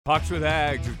Pucks with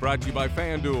Hags is brought to you by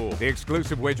FanDuel, the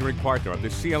exclusive wagering partner of the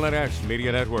CLNS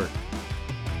Media Network.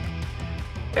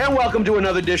 And welcome to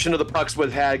another edition of the Pucks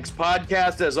with Hags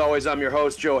podcast. As always, I'm your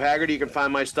host, Joe Haggerty. You can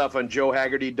find my stuff on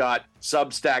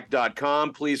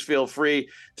joehaggerty.substack.com. Please feel free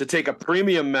to take a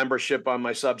premium membership on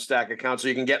my Substack account so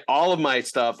you can get all of my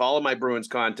stuff, all of my Bruins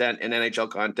content and NHL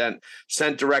content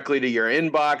sent directly to your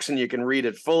inbox, and you can read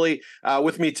it fully.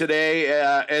 With me today,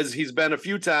 as he's been a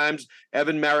few times,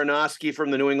 Evan Marinofksy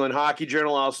from the New England Hockey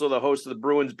Journal, also the host of the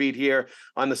Bruins Beat here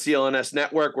on the CLNS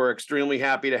Network. We're extremely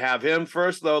happy to have him.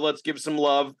 First, though, let's give some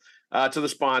love to the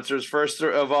sponsors. First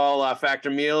of all, Factor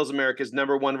Meals, America's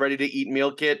 #1 ready-to-eat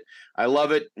meal kit. I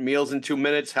love it. Meals in 2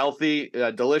 minutes, healthy,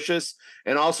 delicious.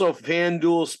 And also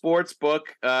FanDuel Sportsbook.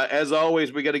 As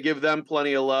always, we got to give them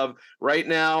plenty of love. Right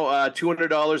now,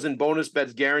 $200 in bonus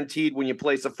bets guaranteed when you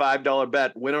place a $5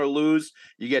 bet. Win or lose,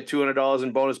 you get $200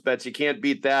 in bonus bets. You can't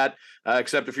beat that,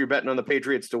 except if you're betting on the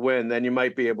Patriots to win. Then you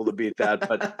might be able to beat that.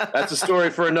 But that's a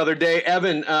story for another day.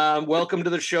 Evan, welcome to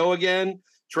the show again.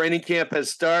 Training camp has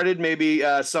started. Maybe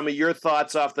some of your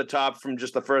thoughts off the top from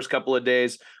just the first couple of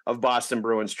days of Boston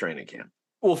Bruins training camp.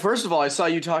 Well, first of all, I saw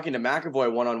you talking to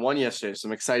McAvoy one-on-one yesterday, so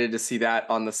I'm excited to see that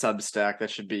on the Substack. That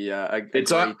should be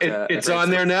it's on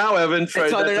there now, Evan. It's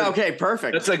on there now. Okay,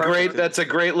 perfect. That's a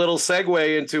great little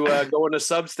segue into going to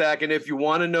Substack. And if you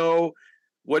want to know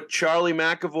what Charlie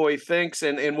McAvoy thinks,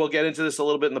 and we'll get into this a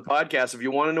little bit in the podcast. If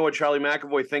you want to know what Charlie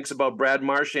McAvoy thinks about Brad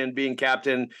Marchand being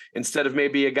captain instead of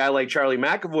maybe a guy like Charlie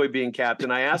McAvoy being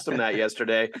captain, I asked him that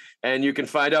yesterday, and you can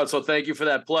find out. So thank you for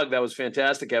that plug. That was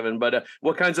fantastic, Evan. But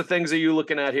what kinds of things are you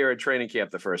looking at here at training camp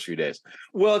the first few days?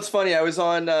 Well, it's funny. I was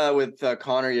on with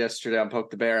Connor yesterday on Poke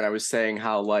the Bear, and I was saying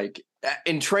how, like,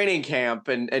 in training camp,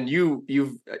 and you've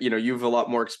a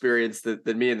lot more experience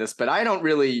than me in this, but I don't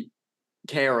really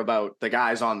care about the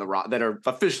guys on the that are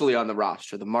officially on the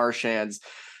roster, the Marchands,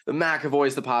 the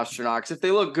McAvoys, the Pasternaks. If they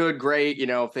look good, great.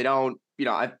 If they don't,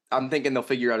 I'm thinking they'll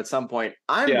figure out at some point.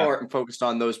 I'm more focused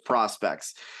on those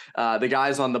prospects, the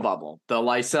guys on the bubble, the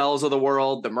Lysells of the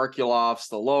world, the Merkulovs,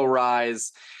 the low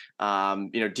rise.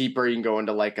 Deeper, you can go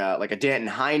into like a Danton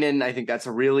Heinen. I think that's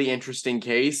a really interesting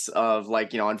case of,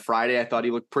 like, on Friday, I thought he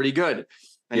looked pretty good.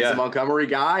 And he's a Montgomery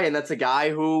guy, and that's a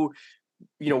guy who,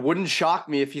 wouldn't shock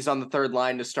me if he's on the third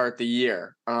line to start the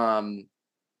year.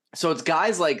 So it's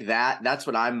guys like that. That's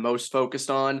what I'm most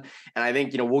focused on. And I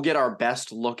think, we'll get our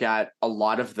best look at a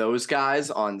lot of those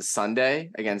guys on Sunday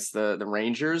against the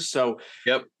Rangers. So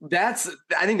I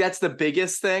think that's the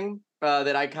biggest thing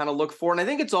that I kind of look for. And I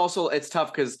think it's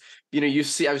tough because, you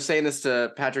see, I was saying this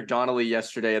to Patrick Donnelly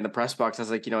yesterday in the press box. I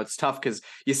was like, it's tough because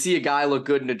you see a guy look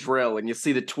good in a drill and you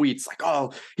see the tweets like,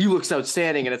 oh, he looks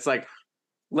outstanding. And it's like,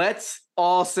 let's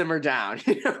all simmer down.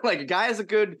 Like, a guy has a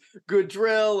good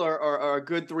drill or a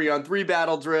good 3-on-3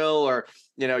 battle drill, or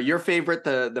your favorite,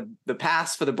 the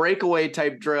pass for the breakaway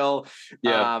type drill.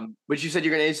 Which you said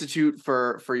you're going to institute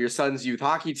for your son's youth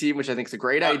hockey team, which I think is a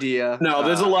great idea. No,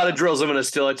 there's a lot of drills I'm going to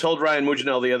steal. I told Ryan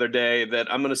Muginel the other day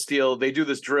that I'm going to steal. They do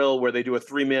this drill where they do a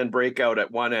 3-man breakout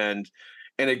at one end,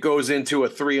 and it goes into a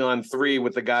 3-on-3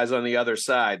 with the guys on the other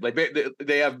side. Like,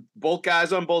 they have both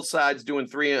guys on both sides doing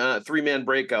three-man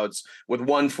breakouts with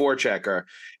one forechecker.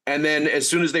 And then as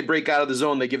soon as they break out of the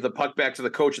zone, they give the puck back to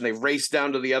the coach and they race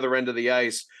down to the other end of the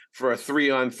ice for a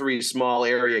 3-on-3 small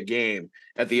area game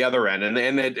at the other end.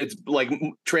 And it's like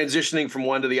transitioning from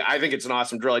one to the, I think it's an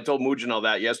awesome drill. I told Muginel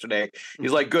that yesterday.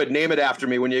 He's like, good, name it after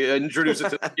me when you introduce it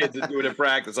to the kids and do it in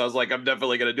practice. I was like, I'm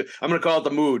definitely going to I'm going to call it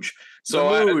the Mooj.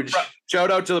 So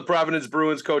shout out to the Providence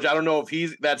Bruins coach. I don't know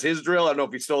if that's his drill. I don't know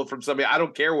if he stole it from somebody. I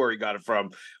don't care where he got it from.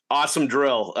 Awesome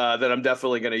drill that I'm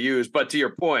definitely going to use. But to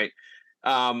your point,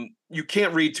 you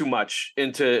can't read too much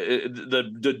into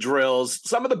the drills.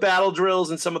 Some of the battle drills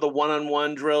and some of the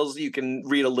one-on-one drills you can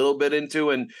read a little bit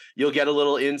into, and you'll get a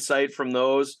little insight from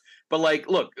those. But, like,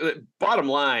 look, bottom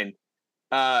line,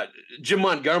 Jim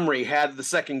Montgomery had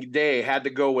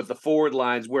to go with the forward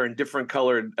lines wearing different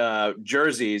colored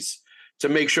jerseys to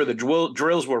make sure the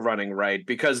drills were running right,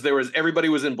 because everybody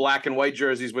was in black and white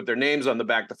jerseys with their names on the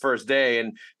back the first day,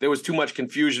 and there was too much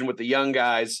confusion with the young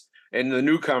guys and the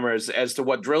newcomers as to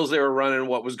what drills they were running,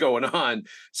 what was going on.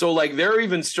 So, like, they're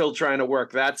even still trying to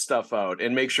work that stuff out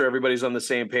and make sure everybody's on the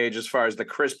same page as far as the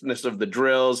crispness of the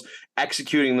drills,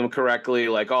 executing them correctly,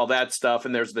 like all that stuff.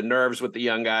 And there's the nerves with the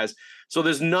young guys. So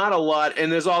there's not a lot.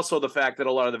 And there's also the fact that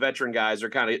a lot of the veteran guys are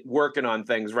kind of working on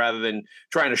things rather than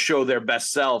trying to show their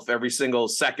best self every single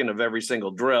second of every single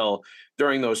drill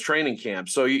during those training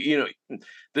camps. So,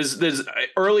 there's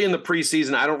early in the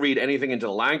preseason, I don't read anything into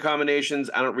the line combinations.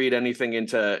 I don't read anything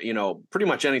into, pretty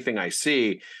much anything I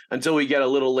see until we get a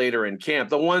little later in camp.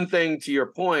 The one thing, to your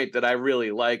point, that I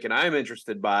really like and I'm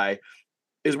interested by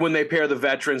is when they pair the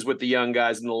veterans with the young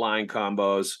guys in the line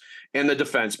combos and the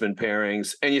defenseman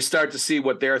pairings, and you start to see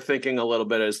what they're thinking a little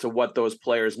bit as to what those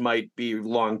players might be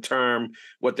long-term,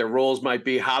 what their roles might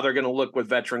be, how they're going to look with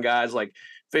veteran guys. Like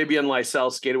Fabian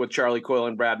Lysell skated with Charlie Coyle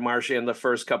and Brad Marchand the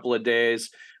first couple of days.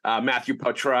 Matthew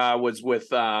Poitras was with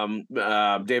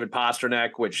David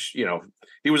Pasternak, which,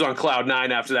 he was on cloud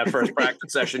nine after that first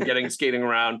practice session, skating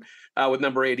around with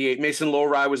number 88. Mason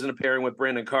Lowry was in a pairing with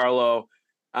Brandon Carlo.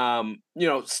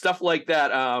 Stuff like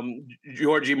that.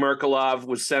 Georgi Merkulov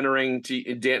was centering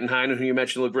to Danton Heinen, who you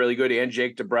mentioned looked really good, and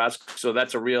Jake DeBrusk. So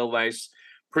that's a real nice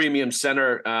premium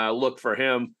center look for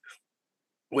him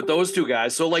with those two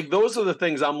guys. So those are the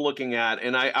things I'm looking at,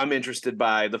 and I'm interested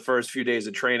by the first few days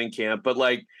of training camp. But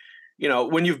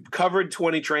when you've covered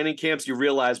 20 training camps, you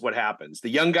realize what happens. The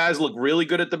young guys look really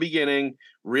good at the beginning,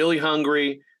 really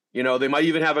hungry. They might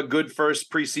even have a good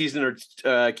first preseason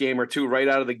or game or two right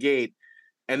out of the gate.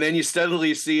 And then you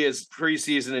steadily see as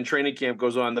preseason and training camp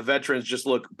goes on, the veterans just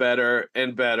look better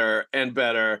and better and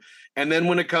better. And then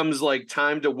when it comes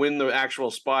time to win the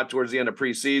actual spot towards the end of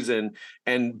preseason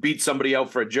and beat somebody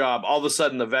out for a job, all of a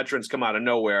sudden the veterans come out of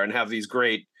nowhere and have these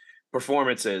great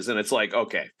performances. And it's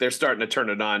okay, they're starting to turn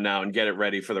it on now and get it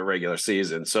ready for the regular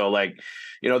season. So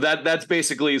that's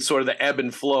basically sort of the ebb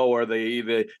and flow or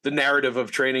the narrative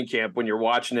of training camp when you're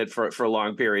watching it for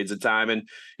long periods of time. And,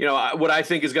 what I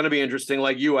think is going to be interesting,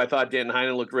 I thought Danton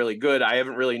Heinen looked really good. I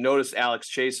haven't really noticed Alex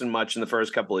Chasen much in the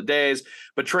first couple of days,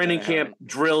 but training camp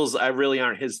drills, I really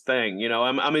aren't his thing.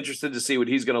 I'm interested to see what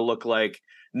he's going to look like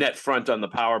net front on the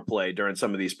power play during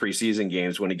some of these preseason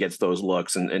games when he gets those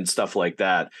looks and stuff like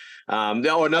that.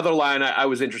 Another line I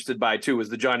was interested by too was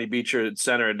the Johnny Beecher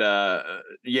centered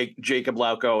Jacob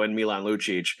Lauko and Milan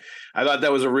Lucic. I thought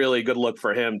that was a really good look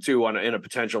for him too in a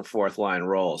potential fourth line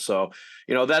role. So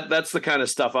that's the kind of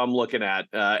stuff I'm looking at.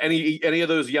 Any of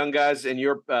those young guys in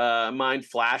your mind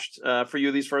flashed for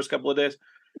you these first couple of days?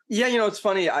 Yeah, it's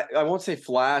funny. I won't say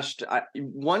flashed.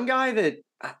 One guy that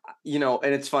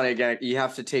and it's funny, again, you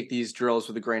have to take these drills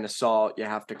with a grain of salt. You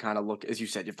have to kind of look, as you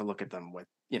said, you have to look at them with,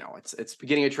 it's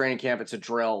beginning of training camp. It's a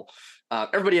drill.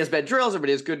 Everybody has bad drills.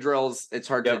 Everybody has good drills. It's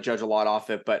hard to judge a lot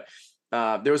off it, but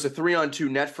there was a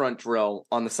 3-on-2 net front drill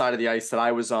on the side of the ice that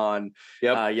I was on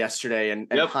yesterday, and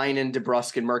Heinen,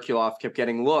 DeBrusk, and Merkulov kept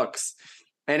getting looks.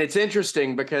 And it's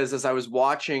interesting because as I was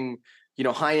watching,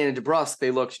 Heinen and DeBrusk,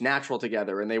 they looked natural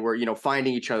together, and they were,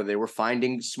 finding each other. They were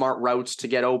finding smart routes to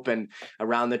get open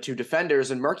around the two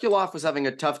defenders. And Merkulov was having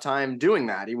a tough time doing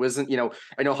that. He wasn't,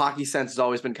 I know Hockey Sense has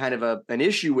always been kind of an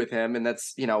issue with him, and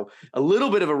that's, a little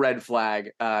bit of a red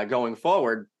flag going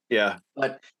forward. Yeah.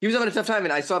 But he was having a tough time,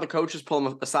 and I saw the coaches pull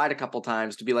him aside a couple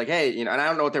times to be like, hey, and I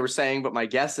don't know what they were saying, but my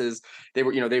guess is they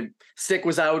were, Stick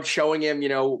was out showing him,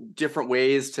 different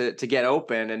ways to get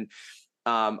open. And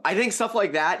I think stuff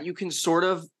like that you can sort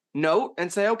of note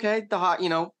and say, okay,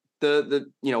 the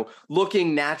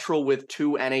looking natural with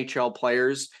two NHL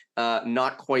players,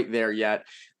 not quite there yet.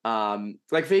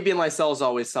 Fabian Lysell is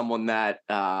always someone that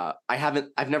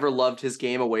I've never loved his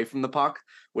game away from the puck,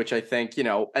 which I think,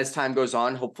 as time goes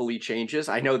on, hopefully changes.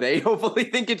 I know they hopefully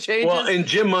think it changes. Well, and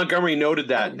Jim Montgomery noted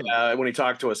that when he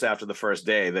talked to us after the first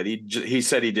day, that he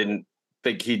said he didn't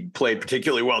think he played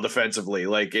particularly well defensively,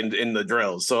 in the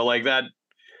drills. So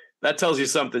that tells you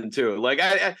something too.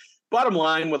 I bottom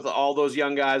line with all those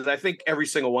young guys, I think every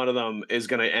single one of them is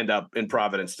going to end up in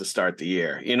Providence to start the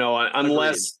year,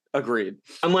 Agreed.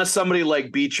 Unless somebody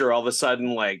like Beecher all of a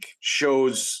sudden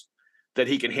shows that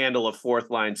he can handle a fourth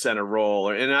line center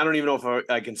role. And I don't even know if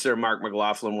I consider Mark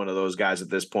McLaughlin one of those guys at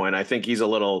this point. I think he's a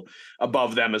little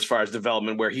above them as far as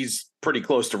development, where he's pretty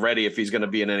close to ready if he's going to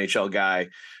be an NHL guy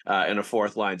in a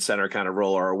fourth line center kind of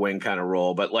role or a wing kind of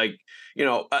role. But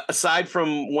aside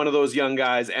from one of those young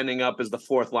guys ending up as the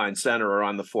fourth line center or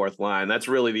on the fourth line, that's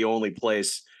really the only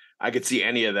place I could see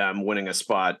any of them winning a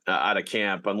spot out of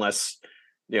camp, unless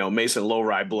Mason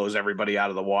Lowry blows everybody out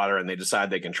of the water and they decide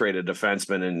they can trade a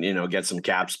defenseman and, get some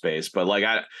cap space. But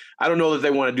I don't know that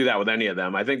they want to do that with any of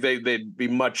them. I think they'd be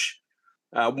much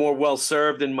more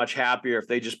well-served and much happier if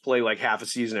they just play half a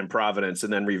season in Providence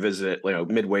and then revisit it,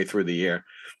 midway through the year.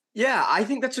 Yeah, I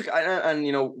think and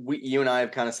you and I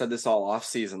have kind of said this all off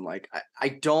season. Like,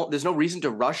 there's no reason to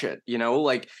rush it.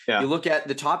 Like Yeah. you look at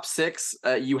the top six,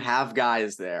 you have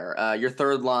guys there. Your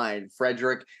third line,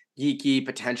 Frederick, Geeky,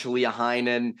 potentially a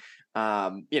Heinen.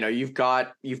 You've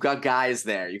got guys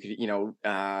there. You could,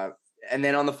 and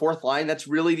then on the fourth line, that's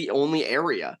really the only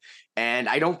area. And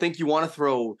I don't think you want to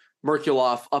throw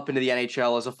Merkulov up into the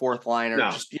NHL as a fourth liner, No.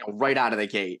 just right out of the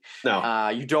gate. No,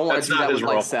 you don't want to do that with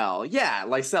role. Lysell. Yeah,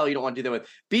 Lysell, you don't want to do that with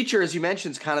Beecher, as you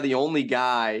mentioned, is kind of the only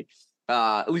guy,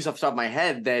 at least off the top of my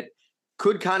head, that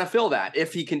could kind of fill that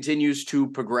if he continues to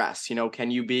progress.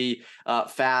 Can you be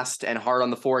fast and hard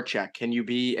on the forecheck? Can you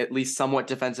be at least somewhat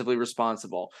defensively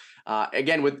responsible?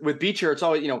 Again, with Beecher, it's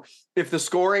always, if the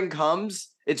scoring comes,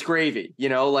 it's gravy.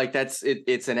 Like that's it.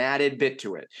 It's an added bit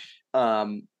to it.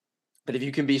 But if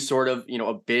you can be sort of,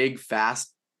 a big,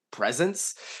 fast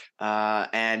presence,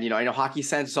 and, I know Hockey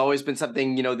Sense has always been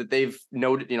something, that they've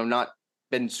noted, not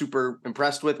been super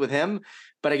impressed with him.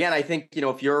 But again, I think,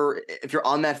 if you're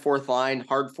on that fourth line,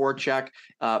 hard forecheck,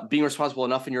 being responsible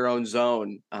enough in your own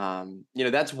zone,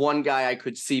 that's one guy I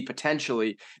could see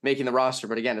potentially making the roster.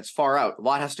 But again, it's far out. A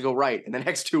lot has to go right in the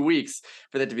next 2 weeks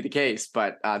for that to be the case.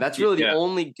 But that's really the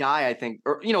only guy I think,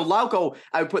 or, Lauko,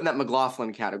 I would put in that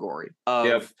McLaughlin category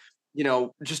of,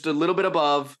 just a little bit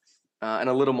above and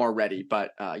a little more ready.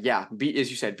 But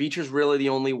as you said, Beecher's really the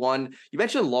only one. You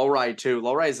mentioned Lowry too.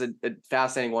 Lowry is a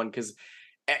fascinating one because,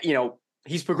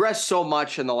 he's progressed so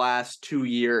much in the last 2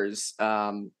 years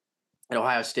at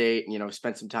Ohio State, and,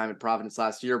 spent some time at Providence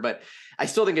last year. But I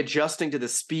still think adjusting to the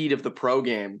speed of the pro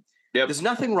game, there's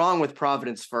nothing wrong with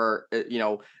Providence for,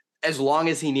 as long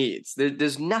as he needs.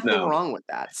 There's nothing wrong with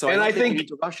that. So I think you need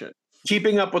to rush it.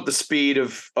 Keeping up with the speed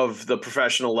of the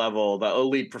professional level, the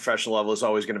elite professional level, is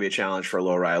always going to be a challenge for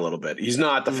Lowry a little bit. He's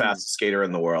not the fastest skater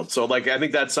in the world. So I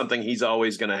think that's something he's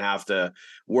always going to have to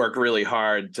work really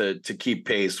hard to keep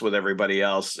pace with everybody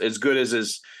else. As good as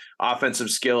his offensive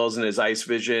skills and his ice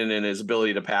vision and his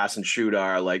ability to pass and shoot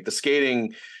are, like, the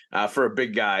skating for a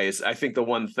big guy is, I think, the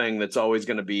one thing that's always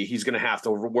going to be, he's going to have to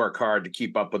work hard to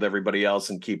keep up with everybody else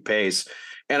and keep pace.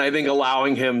 And I think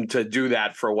allowing him to do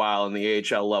that for a while in the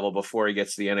AHL level before he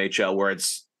gets to the NHL, where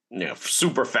it's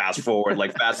super fast forward,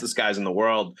 like fastest guys in the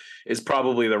world, is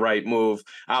probably the right move.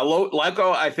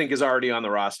 Lauko, I think, is already on the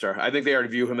roster. I think they already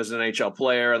view him as an NHL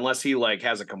player, unless he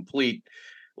has a complete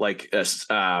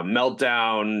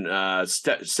meltdown,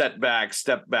 step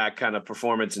back kind of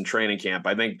performance in training camp.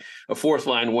 I think a fourth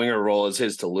line winger role is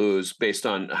his to lose based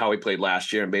on how he played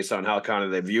last year and based on how kind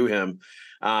of they view him.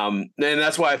 And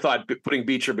that's why I thought putting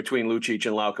Beecher between Lucic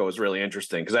and Lauko was really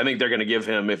interesting, because I think they're going to give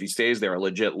him, if he stays there, a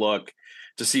legit look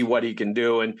to see what he can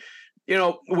do. And,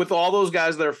 with all those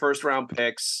guys that are first round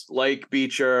picks, like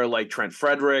Beecher, like Trent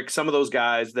Frederick, some of those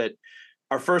guys that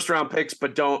are first round picks,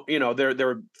 but don't,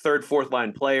 they're third, fourth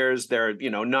line players. They're,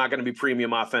 not going to be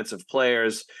premium offensive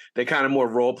players. They kind of more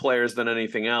role players than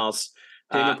anything else.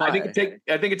 I think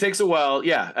it takes a while.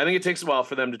 Yeah. I think it takes a while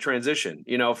for them to transition,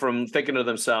 from thinking to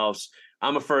themselves,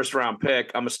 I'm a first round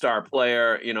pick, I'm a star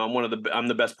player, I'm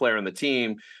the best player on the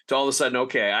team, to all of a sudden,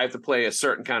 okay, I have to play a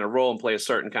certain kind of role and play a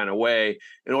certain kind of way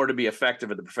in order to be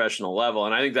effective at the professional level.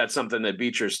 And I think that's something that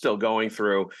Beecher is still going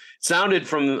through. It sounded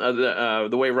from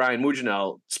the way Ryan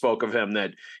Muginel spoke of him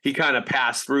that he kind of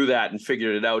passed through that and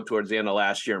figured it out towards the end of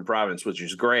last year in Providence, which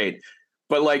is great.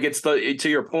 But to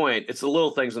your point, it's the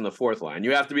little things on the fourth line.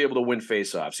 You have to be able to win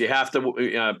faceoffs. You have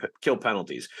to kill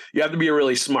penalties. You have to be a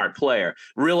really smart player.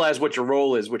 Realize what your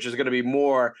role is, which is going to be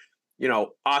more,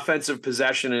 offensive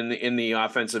possession in the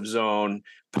offensive zone,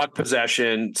 puck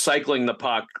possession, cycling the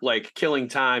puck, killing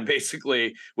time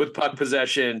basically with puck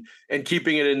possession and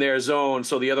keeping it in their zone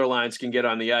so the other lines can get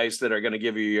on the ice that are going to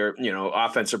give you your,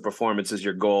 offensive performances,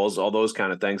 your goals, all those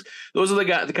kind of things. Those are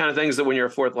the kind of things that when you're a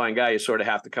fourth line guy, you sort of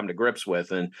have to come to grips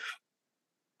with. And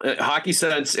hockey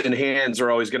sense and hands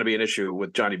are always going to be an issue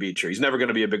with Johnny Beecher. He's never going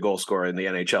to be a big goal scorer in the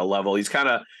NHL level.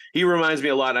 He reminds me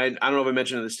a lot. I don't know if I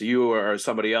mentioned this to you or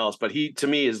somebody else, but he, to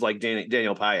me, is like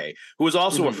Daniel Paille, who was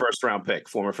also a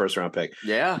former first round pick.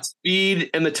 Yeah. The speed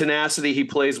and the tenacity he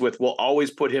plays with will always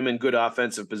put him in good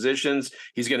offensive positions.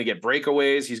 He's going to get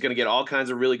breakaways. He's going to get all kinds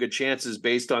of really good chances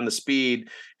based on the speed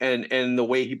and the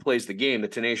way he plays the game, the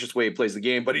tenacious way he plays the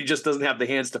game, but he just doesn't have the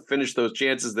hands to finish those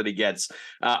chances that he gets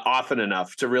often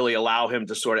enough to really allow him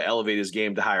to sort of elevate his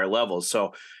game to higher levels.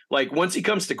 So once he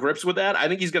comes to grips with that, I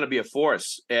think he's going to be a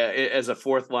force as a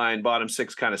fourth line, bottom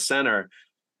six kind of center,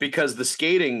 because the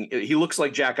skating, he looks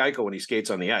like Jack Eichel when he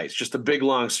skates on the ice, just a big,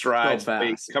 long stride,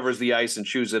 he covers the ice and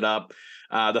chews it up.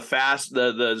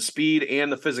 The speed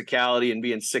and the physicality and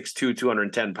being 6'2",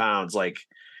 210 pounds,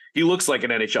 he looks like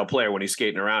an NHL player when he's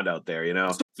skating around out there,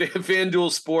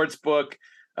 FanDuel Sportsbook,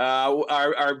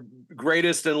 our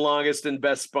greatest and longest and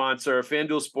best sponsor.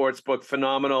 FanDuel Sportsbook,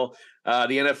 phenomenal.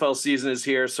 The NFL season is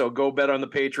here, so go bet on the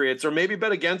Patriots, or maybe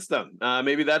bet against them.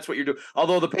 Maybe that's what you're doing.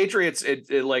 Although the Patriots,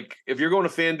 like if you're going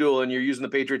to FanDuel and you're using the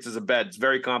Patriots as a bet, it's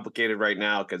very complicated right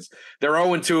now because they're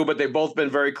 0-2, but they've both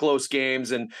been very close games,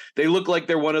 and they look like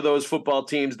they're one of those football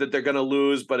teams that they're going to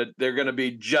lose, but they're going to be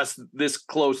just this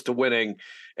close to winning.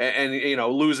 And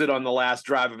lose it on the last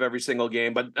drive of every single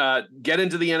game. But get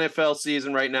into the NFL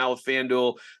season right now with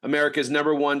FanDuel, America's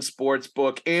 #1 sports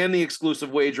book and the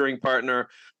exclusive wagering partner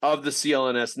of the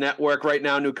CLNS network. Right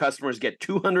now, new customers get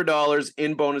 $200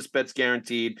 in bonus bets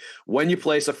guaranteed when you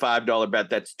place a $5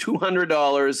 bet. That's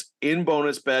 $200 in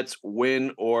bonus bets,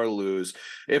 win or lose.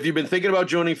 If you've been thinking about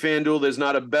joining FanDuel, there's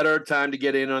not a better time to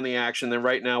get in on the action than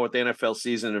right now with the NFL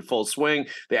season in full swing.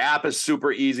 The app is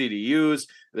super easy to use.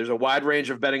 There's a wide range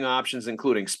of betting options,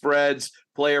 including spreads,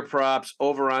 player props,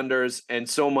 over-unders, and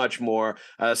so much more.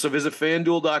 So visit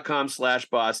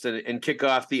FanDuel.com/Boston and kick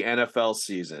off the NFL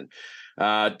season.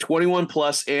 21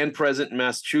 plus and present in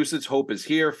Massachusetts. Hope is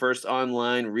here. First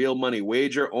online real money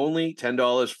wager. Only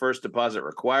 $10 first deposit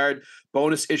required.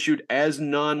 Bonus issued as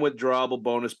non-withdrawable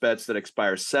bonus bets that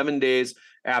expire 7 days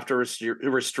after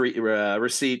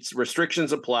receipts.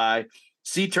 Restrictions apply.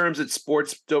 See terms at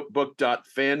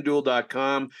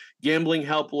sportsbook.fanduel.com, gambling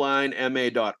helpline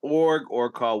ma.org, or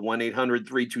call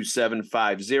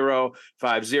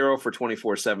 1-800-327-5050 for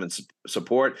 24/7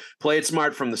 support. Play it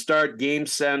smart from the start.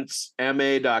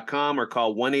 GameSenseMA.com or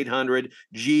call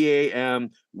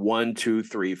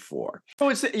 1-800-GAM-1234.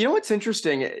 What's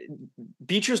interesting?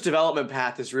 Beecher's development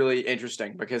path is really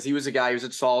interesting because he was a guy who was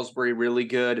at Salisbury, really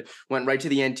good, went right to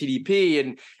the NTDP,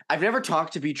 and I've never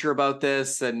talked to Beecher about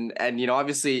this, and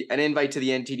obviously an invite to the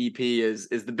NTDP is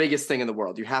the biggest thing in the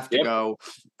world. You have to go.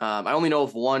 I only know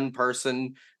of one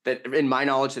person that, in my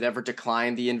knowledge, that ever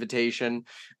declined the invitation.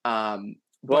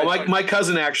 My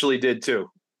cousin actually did too,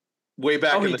 way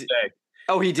back in the day.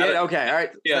 Oh, he did? Okay, all right.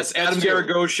 Yes, Adam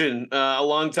Garagoshin, a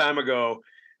long time ago.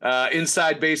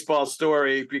 Inside baseball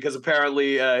story, because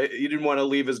apparently he didn't want to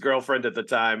leave his girlfriend at the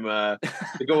time to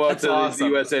go out to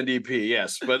awesome. The USNDP.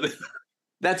 Yes, but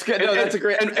that's good. No, that's a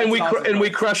great. And we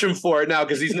crush him for it now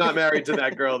because he's not married to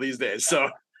that girl these days. So.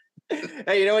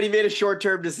 Hey, you know what? He made a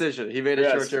short-term decision.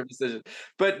 Short-term decision.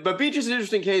 But Beecher's an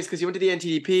interesting case because he went to the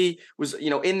NTDP, was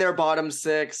in their bottom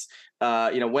six.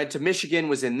 Went to Michigan,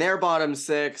 was in their bottom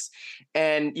six,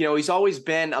 and he's always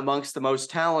been amongst the most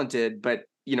talented, but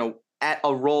at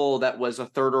a role that was a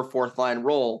third or fourth line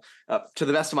role, to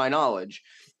the best of my knowledge.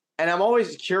 And I'm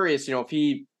always curious, if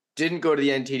he didn't go to the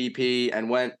NTDP and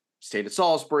stayed at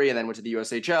Salisbury and then went to the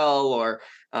USHL, or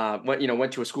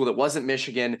went to a school that wasn't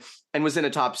Michigan and was in a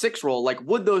top six role, like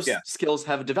would those skills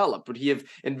have developed? Would he have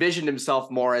envisioned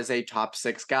himself more as a top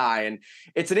six guy? And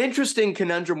it's an interesting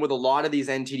conundrum with a lot of these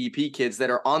NTDP kids that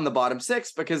are on the bottom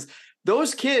six, because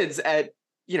those kids at,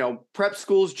 prep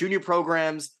schools, junior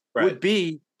programs would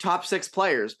be top six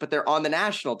players, but they're on the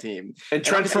national team. And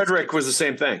Trent Frederick was the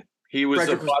same thing. He was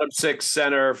the bottom six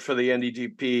center for the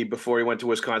NDDP before he went to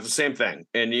Wisconsin. Same thing.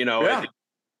 And,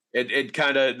 it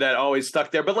kind of, that always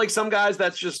stuck there. But like some guys,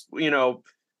 that's just,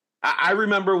 I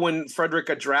remember when Frederick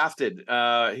got drafted,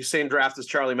 his same draft as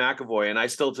Charlie McAvoy. And I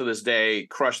still to this day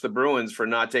crush the Bruins for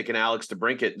not taking Alex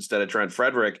DeBrincat instead of Trent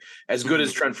Frederick. As good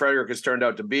as Trent Frederick has turned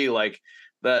out to be, like,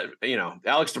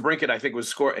 Alex DeBrincat, I think,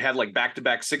 had like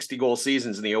back-to-back 60-goal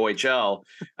seasons in the OHL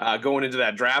going into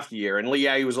that draft year. And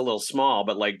he was a little small,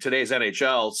 but like today's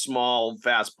NHL, small,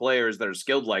 fast players that are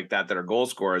skilled like that are goal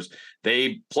scorers,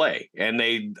 they play and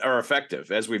they are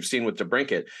effective, as we've seen with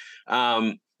DeBrincat.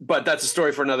 But that's a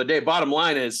story for another day. Bottom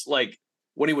line is, like,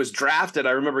 when he was drafted,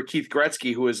 I remember Keith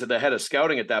Gretzky, who was the head of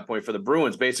scouting at that point for the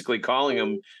Bruins, basically calling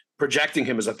him, projecting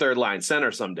him as a third-line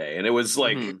center someday. And it was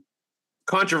like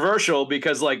controversial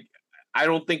because, like, I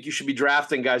don't think you should be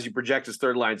drafting guys you project as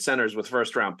third line centers with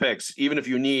first round picks, even if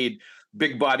you need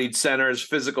big bodied centers,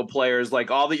 physical players,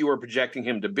 like all that you were projecting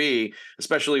him to be,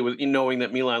 especially with knowing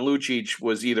that Milan Lucic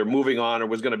was either moving on or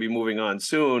was going to be moving on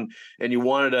soon. And you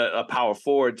wanted a power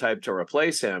forward type to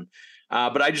replace him.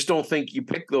 But I just don't think you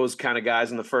pick those kind of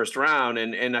guys in the first round.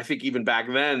 And I think even back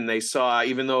then they saw,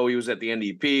 even though he was at the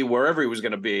NDP, wherever he was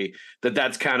going to be,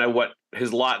 that's kind of what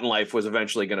his lot in life was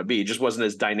eventually going to be. He just wasn't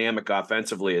as dynamic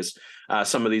offensively as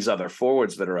some of these other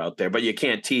forwards that are out there. But you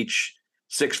can't teach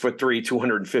 6'3",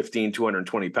 215,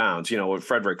 220 pounds, with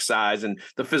Frederick's size and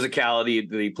the physicality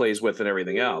that he plays with and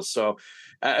everything else. So,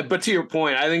 but to your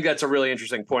point, I think that's a really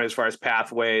interesting point as far as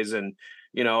pathways. And,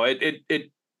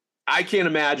 I can't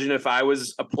imagine if I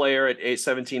was a player at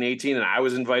 17, 18, and I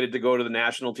was invited to go to the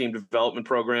national team development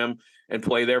program and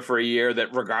play there for a year,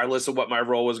 that regardless of what my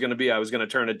role was going to be, I was going to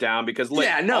turn it down because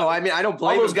I mean, I don't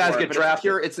blame all those guys for get it,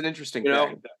 drafted. It's an interesting you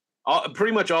thing. know,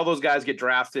 pretty much all those guys get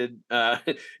drafted.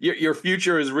 Your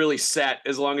future is really set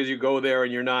as long as you go there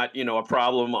and you're not, a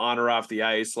problem on or off the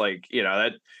ice. Like,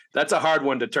 that's a hard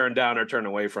one to turn down or turn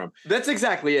away from. That's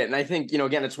exactly it. And I think,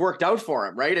 again, it's worked out for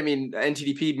him, right? I mean,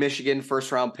 NTDP, Michigan, first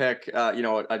round pick,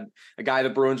 a guy the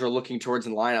Bruins are looking towards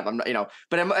in the lineup. I'm not,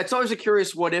 but it's always a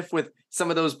curious what if with some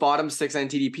of those bottom 6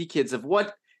 NTDP kids of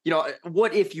what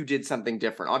if you did something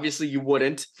different? Obviously you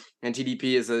wouldn't.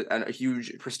 NTDP is a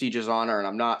huge prestigious honor, and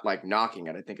I'm not like knocking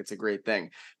it. I think it's a great thing,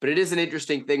 but it is an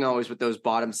interesting thing always with those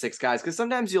bottom 6 guys, because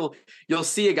sometimes you'll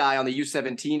see a guy on the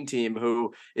U17 team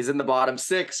who is in the bottom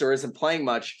 6 or isn't playing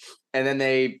much, and then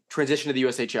they transition to the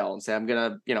USHL and say, I'm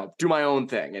gonna do my own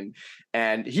thing,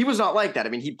 and he was not like that. I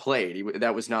mean, he played.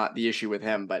 That was not the issue with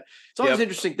him, but it's always an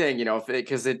interesting thing,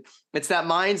 because it's that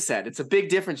mindset. It's a big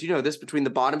difference, this between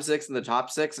the bottom 6 and the top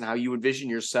 6 and how you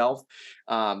envision yourself.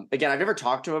 Again, I've never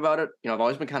talked to him about it. I've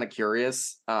always been kind of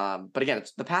curious. But again,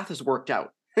 the path has worked out.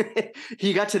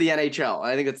 He got to the NHL.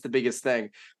 I think that's the biggest thing.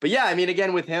 But yeah, I mean,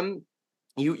 again, with him,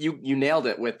 you nailed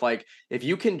it with like, if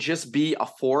you can just be a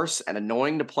force and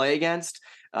annoying to play against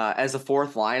as a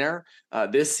fourth liner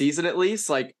this season, at least,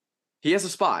 like he has a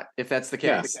spot if that's the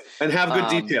case. Yes. And have good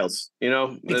details,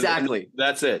 Exactly.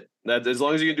 That's it. That as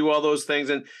long as you can do all those things.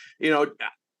 And,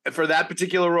 for that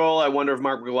particular role, I wonder if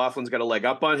Mark McLaughlin's got a leg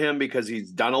up on him because he's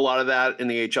done a lot of that in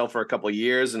the HL for a couple of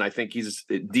years. And I think he's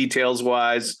details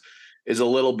wise is a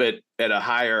little bit at a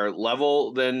higher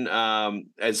level than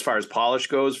as far as polish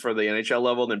goes for the NHL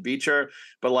level than Beecher.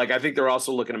 But like, I think they're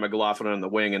also looking at McLaughlin on the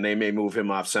wing, and they may move him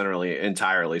off centrally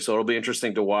entirely. So it'll be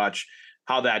interesting to watch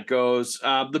how that goes.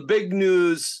 The big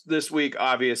news this week,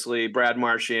 obviously, Brad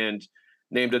Marchand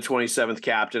named a 27th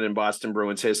captain in Boston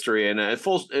Bruins history, and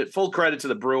full credit to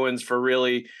the Bruins for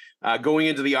really going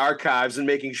into the archives and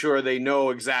making sure they know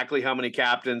exactly how many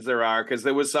captains there are, because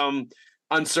there was some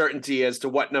uncertainty as to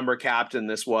what number captain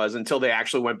this was until they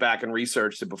actually went back and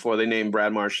researched it before they named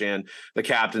Brad Marchand the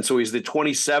captain. So he's the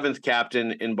 27th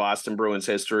captain in Boston Bruins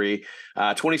history.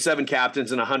 27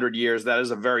 captains in 100 years. That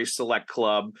is a very select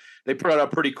club. They put out a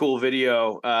pretty cool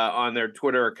video on their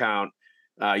Twitter account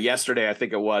yesterday, I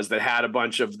think it was, that had a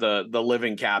bunch of the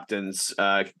living captains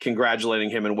congratulating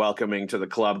him and welcoming to the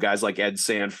club. Guys like Ed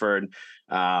Sanford,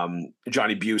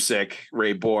 Johnny Busick,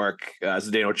 Ray Bourque,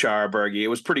 Zdeno Charabergi. It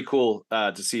was pretty cool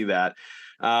to see that.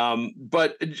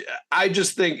 But I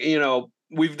just think,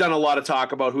 we've done a lot of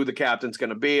talk about who the captain's going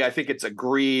to be. I think it's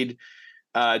agreed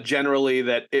generally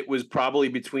that it was probably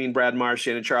between Brad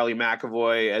Marchand and Charlie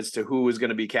McAvoy as to who was going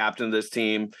to be captain of this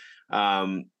team.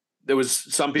 There was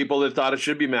some people that thought it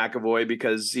should be McAvoy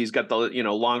because he's got the,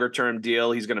 longer term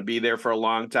deal. He's going to be there for a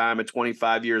long time at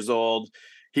 25 years old.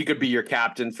 He could be your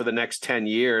captain for the next 10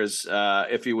 years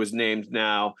if he was named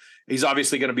now. He's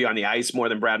obviously going to be on the ice more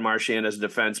than Brad Marchand as a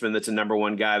defenseman. That's a number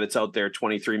one guy that's out there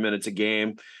 23 minutes a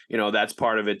game. That's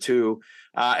part of it too.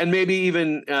 And maybe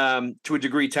even to a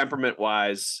degree, temperament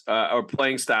wise or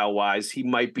playing style wise, he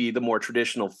might be the more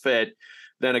traditional fit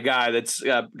than a guy that's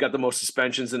got the most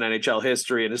suspensions in NHL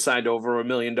history and has signed over $1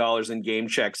 million in game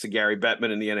checks to Gary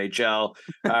Bettman in the NHL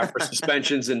for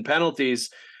suspensions and penalties.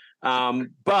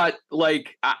 But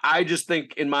like, I just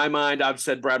think in my mind, I've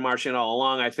said Brad Marchand all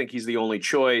along. I think he's the only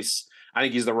choice. I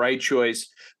think he's the right choice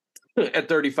at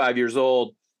 35 years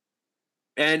old.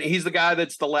 And he's the guy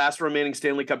that's the last remaining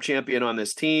Stanley Cup champion on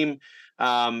this team.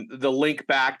 The link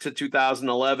back to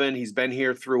 2011, he's been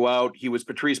here throughout. He was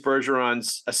Patrice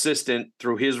Bergeron's assistant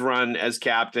through his run as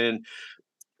captain.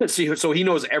 So he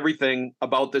knows everything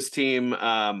about this team,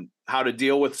 how to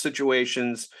deal with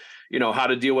situations, how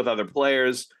to deal with other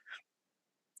players,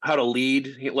 how to lead.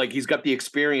 He's got the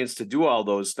experience to do all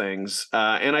those things.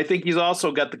 And I think he's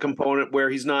also got the component where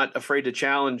he's not afraid to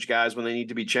challenge guys when they need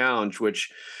to be challenged,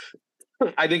 which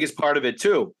I think is part of it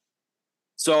too.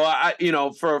 So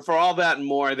for all that and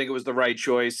more, I think it was the right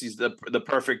choice. He's the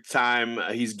perfect time.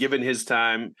 He's given his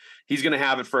time. He's going to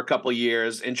have it for a couple of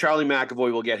years, and Charlie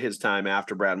McAvoy will get his time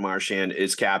after Brad Marchand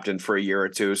is captain for a year or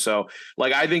two. So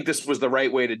I think this was the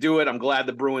right way to do it. I'm glad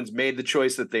the Bruins made the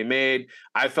choice that they made.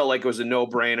 I felt like it was a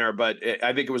no-brainer, but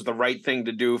I think it was the right thing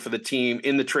to do for the team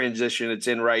in the transition it's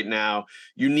in right now.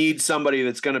 You need somebody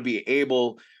that's going to be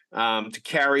able to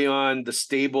carry on the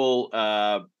stable,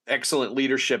 excellent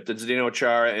leadership that Zdeno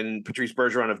Chara and Patrice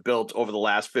Bergeron have built over the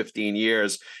last 15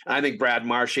 years. And I think Brad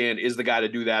Marchand is the guy to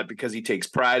do that because he takes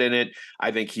pride in it.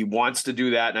 I think he wants to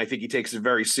do that, and I think he takes it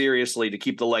very seriously to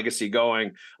keep the legacy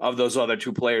going of those other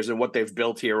two players and what they've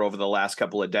built here over the last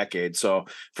couple of decades. So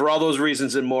for all those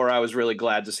reasons and more, I was really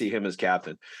glad to see him as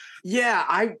captain.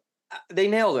 Yeah, they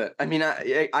nailed it. I mean,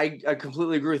 I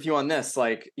completely agree with you on this.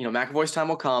 Like, McAvoy's time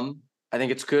will come. I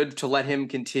think it's good to let him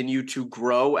continue to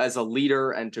grow as a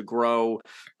leader and to grow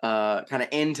kind of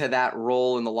into that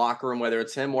role in the locker room, whether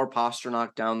it's him or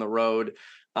Pasternak down the road.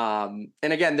 And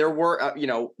again, there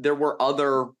were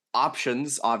other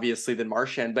options, obviously, than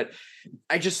Marchand, but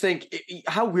I just think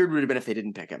how weird would it have been if they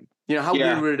didn't pick him? How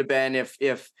weird would it have been if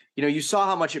you saw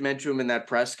how much it meant to him in that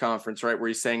press conference, right? Where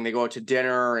he's saying they go out to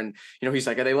dinner and, he's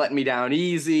like, are they letting me down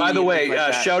easy? By the way,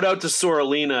 shout out to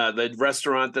Sorolina, the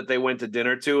restaurant that they went to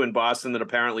dinner to in Boston that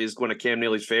apparently is one of Cam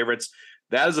Neely's favorites.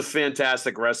 That is a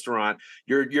fantastic restaurant.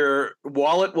 Your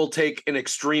wallet will take an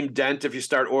extreme dent if you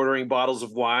start ordering bottles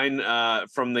of wine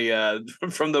from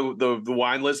the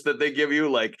wine list that they give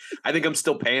you. Like, I think I'm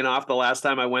still paying off the last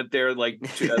time I went there, like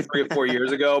 3 or 4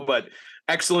 years ago. But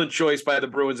excellent choice by the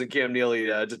Bruins and Cam Neely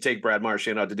to take Brad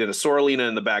Marchand out to dinner. Sorolina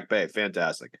in the Back Bay,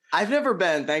 fantastic. I've never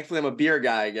been. Thankfully, I'm a beer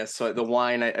guy, I guess. So the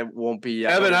wine, I won't be.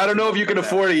 Evan, I don't know if you can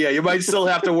afford it yet. You might still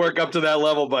have to work up to that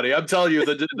level, buddy. I'm telling you,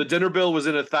 the dinner bill was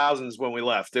in the thousands when we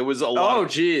left. It was a lot. Oh,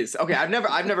 geez. Okay, I've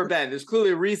never been. There's clearly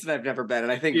a reason I've never been,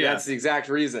 and I think that's the exact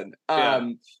reason.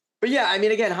 But yeah, I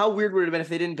mean, again, how weird would it have been if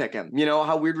they didn't pick him?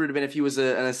 How weird would it have been if he was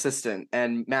an assistant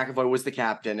and McAvoy was the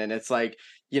captain, and it's like,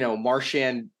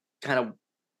 Marchand kind of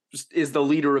is the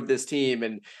leader of this team.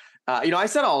 And, I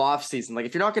said all offseason, like,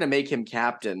 if you're not going to make him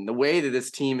captain, the way that this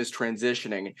team is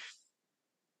transitioning,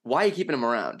 why are you keeping him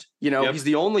around? He's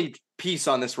the only piece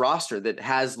on this roster that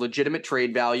has legitimate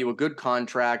trade value, a good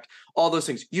contract, all those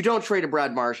things. You don't trade a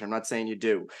Brad Marchand. I'm not saying you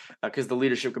do because the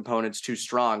leadership component's too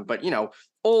strong, but,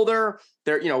 older,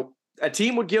 they're, a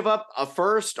team would give up a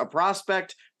first, a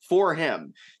prospect for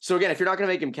him. So again, if you're not going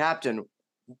to make him captain,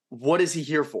 what is he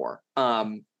here for?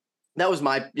 That was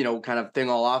my, kind of thing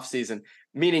all off season,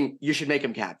 meaning you should make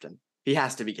him captain. He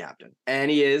has to be captain, and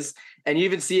he is. And you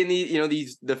even see in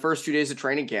the first 2 days of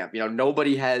training camp,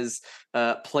 nobody has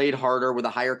played harder with a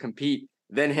higher compete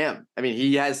than him. I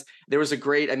mean, there was a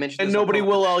great, I mentioned, and nobody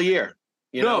will all year.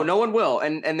 No one will.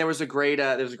 And there was a great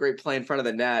play in front of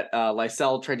the net.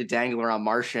 Lysell tried to dangle around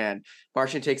Marchand.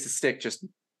 Marchand takes a stick just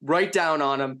right down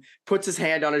on him, puts his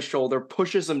hand on his shoulder,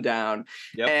 pushes him down.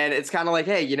 Yep. And it's kind of like,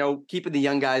 hey, keeping the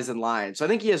young guys in line. So I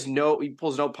think he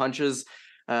pulls no punches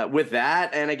with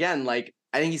that. And again, like,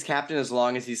 I think he's captain as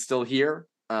long as he's still here.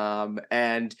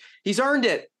 And he's earned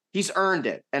it.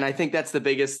 And I think that's the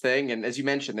biggest thing. And as you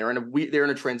mentioned, they're in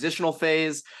a transitional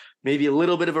phase, maybe a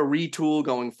little bit of a retool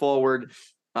going forward.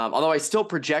 Although I still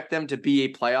project them to be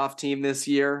a playoff team this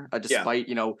year, despite,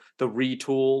 the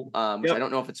retool, which I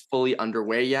don't know if it's fully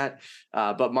underway yet.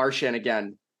 But Marchand,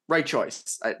 again, right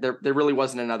choice. There really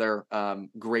wasn't another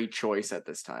great choice at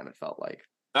this time, it felt like.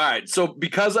 All right. So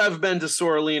because I've been to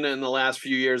Sorolina in the last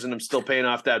few years and I'm still paying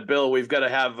off that bill, we've got to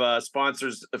have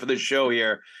sponsors for this show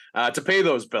here to pay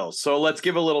those bills. So let's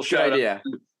give a little shout out.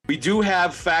 We do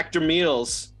have Factor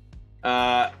Meals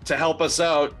to help us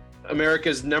out.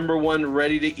 America's #1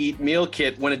 ready-to-eat meal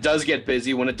kit when it does get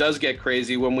busy, when it does get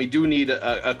crazy, when we do need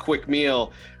a quick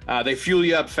meal. They fuel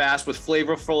you up fast with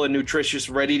flavorful and nutritious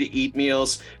ready-to-eat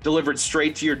meals delivered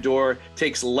straight to your door.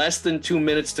 Takes less than 2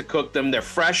 minutes to cook them. They're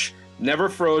fresh, never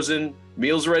frozen,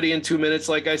 meals ready in 2 minutes,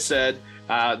 like I said.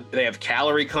 They have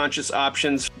calorie-conscious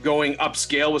options going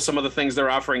upscale with some of the things they're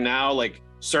offering now, like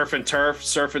surf and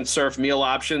surf meal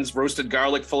options, roasted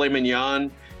garlic filet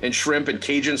mignon, and shrimp and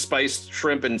Cajun spiced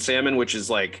shrimp and salmon, which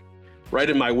is like right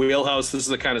in my wheelhouse. This is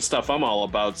the kind of stuff I'm all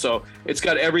about. So it's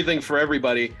got everything for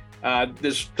everybody.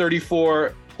 There's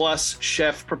 34 plus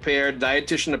chef prepared,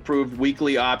 dietitian approved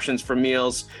weekly options for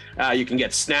meals. You can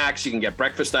get snacks, you can get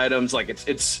breakfast items. Like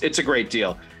it's a great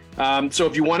deal. So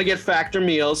if you want to get Factor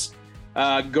Meals,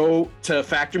 go to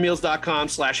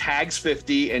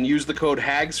factormeals.com/hags50 and use the code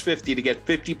hags50 to get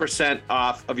 50%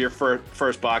 off of your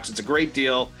first box. It's a great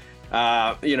deal.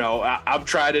 I've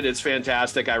tried it. It's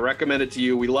fantastic. I recommend it to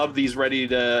you. We love these ready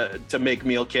to make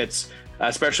meal kits,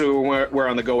 especially when we're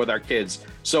on the go with our kids.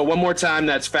 So one more time,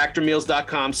 that's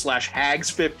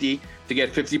factormeals.com/hags50 to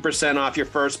get 50% off your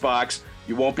first box.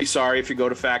 You won't be sorry if you go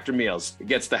to Factor Meals. It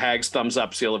gets the Hags thumbs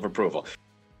up seal of approval.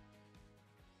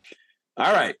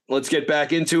 All right, let's get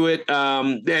back into it.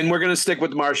 And we're going to stick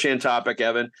with the Marchand topic,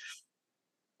 Evan.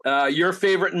 Your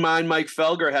favorite and mine, Mike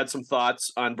Felger, had some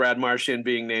thoughts on Brad Marchand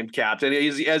being named captain,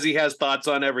 as he has thoughts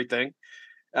on everything.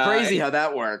 Crazy how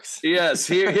that works. Yes,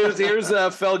 here's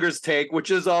Felger's take,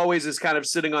 which is always is kind of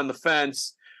sitting on the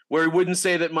fence, where he wouldn't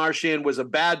say that Marchand was a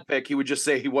bad pick. He would just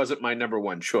say he wasn't my number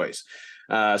one choice.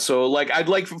 So like I'd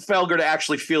like Felger to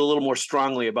actually feel a little more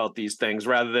strongly about these things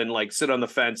rather than like sit on the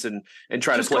fence and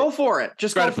try just to play, go for it.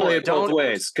 Just try go to play for it both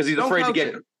ways because he's afraid to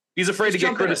get. He's afraid to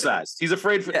get criticized. He's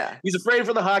afraid for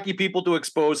the hockey people to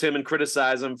expose him and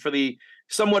criticize him for the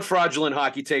somewhat fraudulent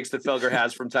hockey takes that Felger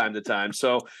has from time to time.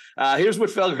 So here's what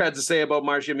Felger had to say about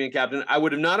Marchand being captain. I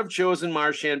would have not have chosen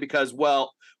Marchand because,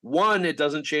 well, one, it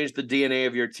doesn't change the DNA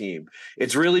of your team.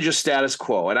 It's really just status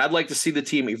quo. And I'd like to see the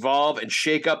team evolve and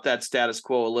shake up that status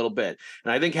quo a little bit.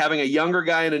 And I think having a younger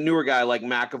guy and a newer guy like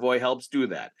McAvoy helps do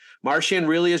that. Marchand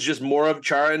really is just more of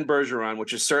Chara and Bergeron,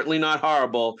 which is certainly not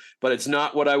horrible, but it's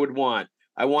not what I would want.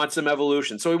 I want some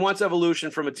evolution. So he wants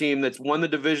evolution from a team that's won the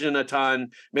division a ton,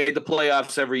 made the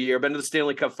playoffs every year, been to the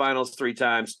Stanley Cup Finals 3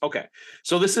 times. Okay,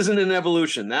 so this isn't an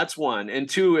evolution. That's one. And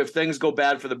two, if things go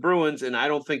bad for the Bruins, and I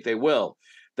don't think they will,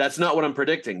 that's not what I'm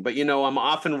predicting. But, I'm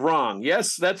often wrong.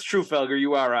 Yes, that's true, Felger.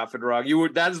 You are often wrong.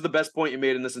 That is the best point you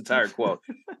made in this entire quote.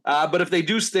 But if they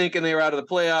do stink and they are out of the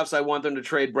playoffs, I want them to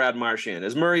trade Brad Marchand.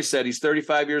 As Murray said, he's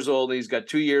 35 years old and he's got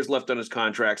 2 years left on his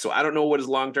contract. So I don't know what his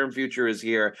long-term future is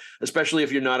here, especially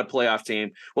if you're not a playoff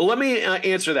team. Well, let me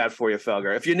answer that for you,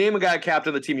 Felger. If you name a guy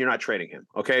captain of the team, you're not trading him.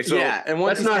 Okay, so and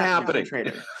that's not happening.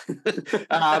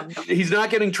 He's not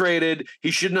getting traded.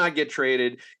 He should not get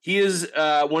traded. He is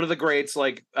one of the greats,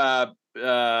 like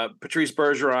Patrice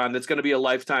Bergeron, that's going to be a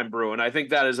lifetime Bruin. I think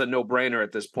that is a no-brainer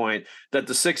at this point, that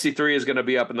the 63 is going to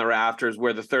be up in the rafters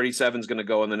where the 37 is going to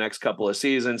go in the next couple of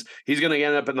seasons. He's going to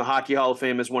end up in the Hockey Hall of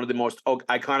Fame as one of the most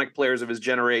iconic players of his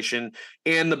generation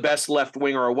and the best left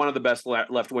winger, or one of the best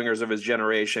left wingers of his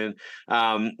generation.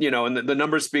 And the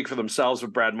numbers speak for themselves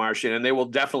with Brad Marchand, and they will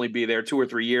definitely be there 2 or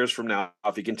 3 years from now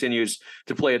if he continues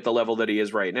to play at the level that he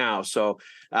is right now. So,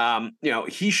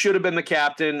 he should have been the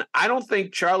captain. I don't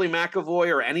think Charlie McAvoy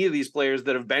or any of these players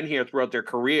that have been here throughout their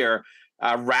career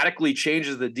radically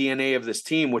changes the DNA of this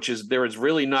team, which is there is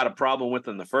really not a problem with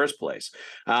in the first place.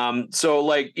 I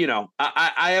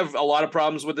have a lot of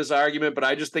problems with this argument, but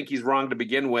I just think he's wrong to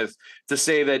begin with to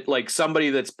say that like somebody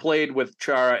that's played with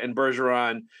Chara and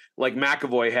Bergeron like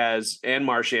McAvoy has and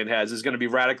Marchand has is going to be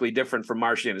radically different from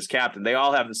Marchand as captain. They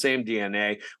all have the same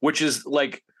DNA, which is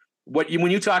like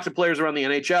when you talk to players around the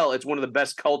NHL, it's one of the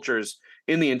best cultures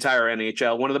in the entire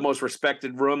NHL, one of the most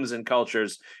respected rooms and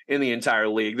cultures in the entire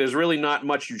league. There's really not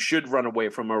much you should run away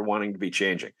from or wanting to be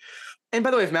changing. And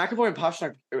by the way, if McAvoy and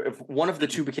Pastrnak, if one of the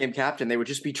two became captain, they would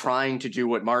just be trying to do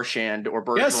what Marchand or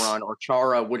Bergeron or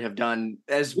Chara would have done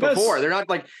as before. They're not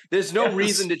like, there's no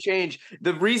reason to change.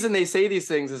 The reason they say these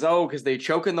things is, because they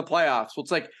choke in the playoffs. Well,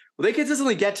 it's like, they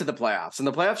consistently get to the playoffs, and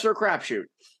the playoffs are a crapshoot.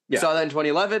 You saw that in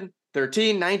 2011,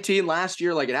 13, 19, last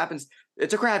year. Like, it happens.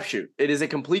 It's a crapshoot. It is a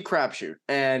complete crapshoot.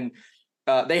 And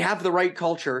they have the right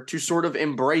culture to sort of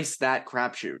embrace that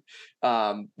crapshoot.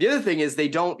 The other thing is they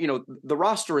don't, the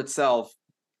roster itself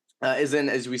is in,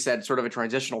 as we said, sort of a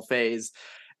transitional phase.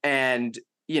 And,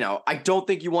 I don't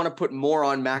think you want to put more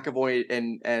on McAvoy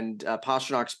and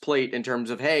Pasternak's plate in terms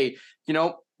of, hey,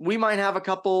 we might have a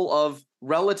couple of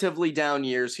relatively down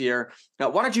years here. Now,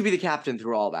 why don't you be the captain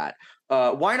through all that?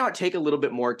 Why not take a little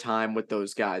bit more time with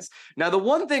those guys? Now, the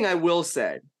one thing I will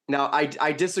say, now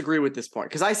I disagree with this point,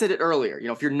 because I said it earlier,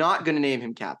 if you're not going to name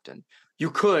him captain, you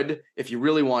could, if you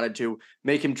really wanted to,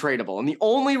 make him tradable. And the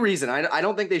only reason I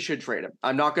don't think they should trade him,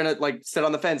 I'm not going to sit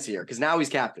on the fence here, because now he's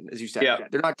captain, as you said. Yeah.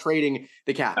 They're not trading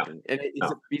the captain. No.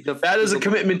 And that is a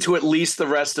commitment to at least the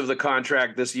rest of the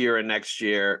contract this year and next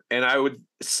year. And I would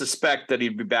suspect that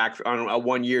he'd be back on a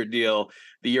 1-year deal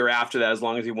the year after that, as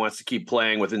long as he wants to keep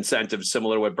playing with incentives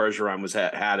similar to what Bergeron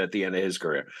had at the end of his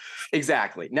career.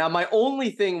 Exactly. Now, my only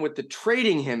thing with the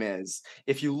trading him is,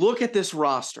 if you look at this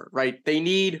roster, right, they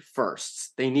need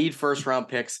firsts. They need first-round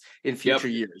picks in future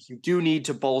years. You do need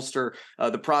to bolster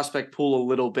the prospect pool a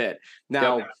little bit.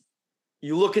 Now,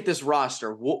 you look at this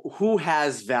roster, who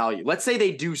has value? Let's say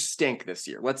they do stink this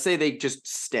year. Let's say they just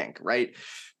stink, right?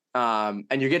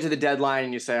 And you get to the deadline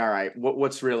and you say, all right,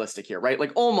 what's realistic here, right?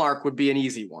 Like Ullmark would be an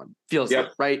easy one, feels like,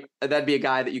 right? That'd be a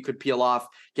guy that you could peel off,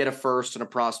 get a first and a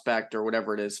prospect or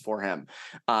whatever it is for him.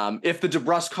 If the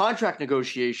DeBrusk contract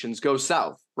negotiations go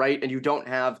south, right, and you don't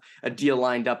have a deal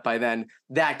lined up by then,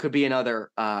 that could be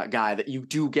another guy that you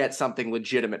do get something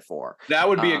legitimate for. That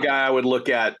would be a guy I would look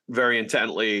at very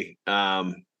intently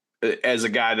as a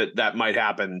guy that might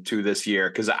happen to this year,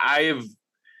 because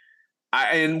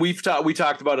we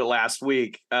talked about it last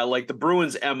week. Like the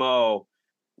Bruins' MO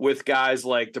with guys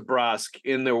like DeBrusk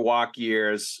in their walk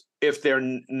years, if they're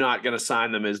not going to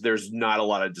sign them, is there's not a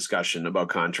lot of discussion about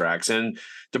contracts. And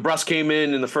DeBrusk came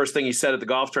in, and the first thing he said at the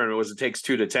golf tournament was it takes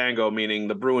two to tango, meaning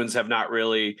the Bruins have not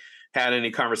really had any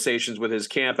conversations with his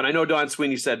camp. And I know Don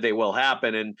Sweeney said they will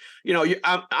happen. And,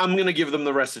 I'm going to give them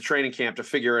the rest of training camp to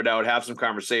figure it out, have some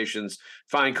conversations,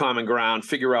 find common ground,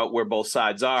 figure out where both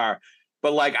sides are.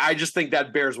 But I just think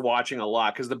that bears watching a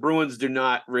lot, because the Bruins do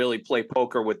not really play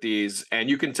poker with these. And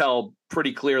you can tell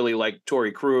pretty clearly, like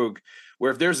Torrey Krug, where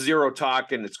if there's zero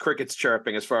talk and it's crickets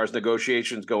chirping as far as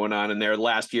negotiations going on in their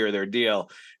last year of their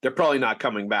deal, they're probably not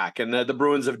coming back. And the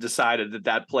Bruins have decided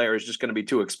that player is just going to be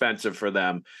too expensive for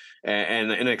them,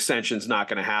 and an extension is not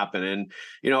going to happen. And,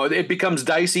 it becomes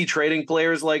dicey trading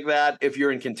players like that. If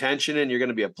you're in contention and you're going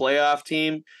to be a playoff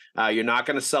team, you're not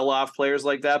going to sell off players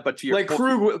like that. But to your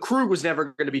point, Krug was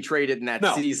never going to be traded in that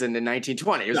season in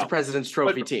 1920. It was the President's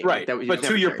Trophy team. Right. But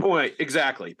to your point,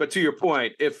 exactly. But to your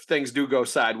point, if things do go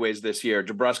sideways this year,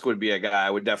 DeBrusk would be a guy I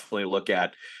would definitely look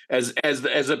at as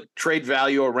a trade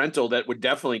value or rental that would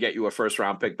definitely get you a first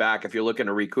round pick back if you're looking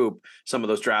to recoup some of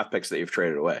those draft picks that you've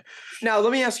traded away. Now,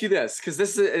 let me ask you this, because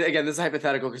this is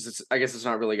hypothetical, because I guess it's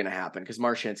not really going to happen because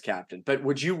Marchand's captain. But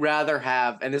would you rather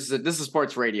have, and this is a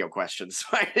sports radio question, so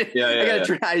I gotta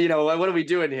try, what are we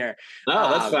doing here? No,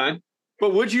 that's fine.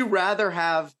 But would you rather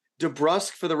have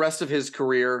DeBrusk for the rest of his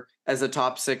career as a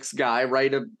top six guy,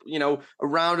 right?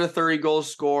 Around a 30 goal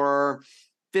scorer,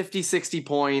 50, 60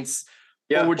 points.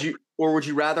 Yeah. Or would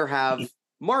you rather have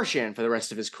Marchand for the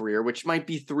rest of his career, which might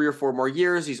be 3 or 4 more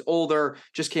years? He's older,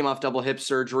 just came off double hip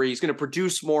surgery. He's going to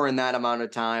produce more in that amount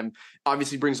of time.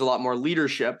 Obviously brings a lot more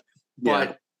leadership,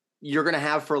 but you're going to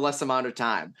have for less amount of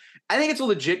time. I think it's a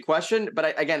legit question,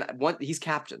 but he's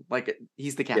captain.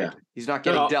 He's the captain. Yeah. He's not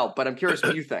getting dealt, but I'm curious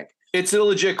what you think. It's a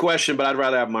legit question, but I'd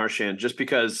rather have Marchand just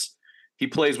because he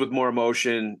plays with more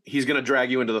emotion. He's going to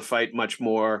drag you into the fight much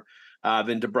more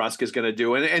than DeBrusk is going to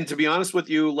do. And to be honest with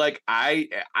you, I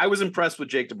was impressed with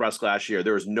Jake DeBrusk last year.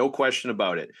 There was no question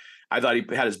about it. I thought he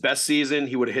had his best season.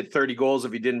 He would have hit 30 goals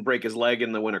if he didn't break his leg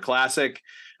in the Winter Classic.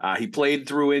 He played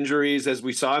through injuries, as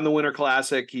we saw in the Winter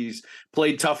Classic. He's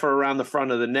played tougher around the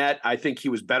front of the net. I think he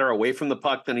was better away from the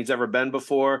puck than he's ever been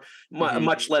before.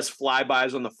 Much less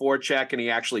flybys on the forecheck, and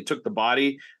he actually took the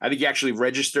body. I think he actually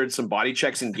registered some body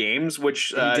checks in games,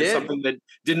 which is something that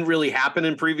didn't really happen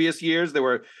in previous years. There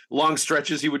were long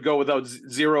stretches he would go without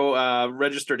zero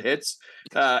registered hits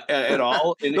at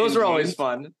all. Those are always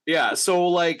fun. Yeah.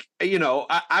 So,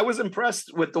 I was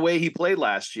impressed with the way he played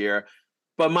last year.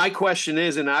 But my question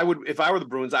is, and I would, if I were the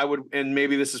Bruins, I would, and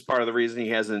maybe this is part of the reason he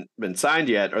hasn't been signed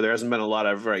yet, or there hasn't been a lot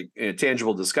of very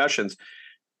tangible discussions.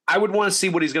 I would want to see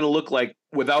what he's going to look like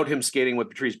without him skating with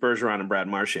Patrice Bergeron and Brad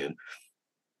Marchand,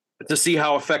 to see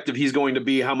how effective he's going to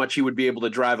be, how much he would be able to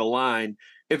drive a line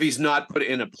if he's not put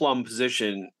in a plumb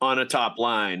position on a top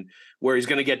line where he's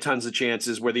going to get tons of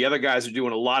chances, where the other guys are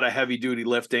doing a lot of heavy duty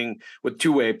lifting with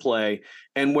two-way play,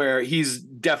 and where he's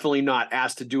definitely not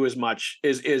asked to do as much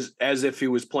as if he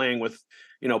was playing with,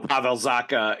 Pavel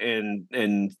Zacha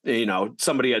and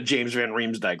somebody at James Van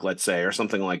Riemsdyk, let's say, or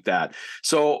something like that.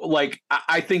 So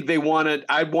I think I'd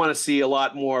want to see a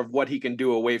lot more of what he can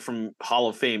do away from Hall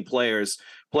of Fame players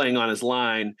playing on his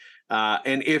line.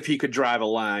 And if he could drive a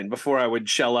line before I would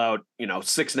shell out,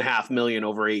 $6.5 million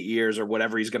over 8 years or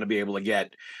whatever he's going to be able to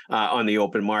get on the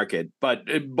open market. But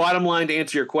bottom line, to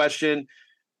answer your question,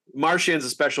 Marchand's a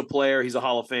special player. He's a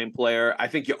Hall of Fame player. I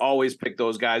think you always pick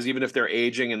those guys, even if they're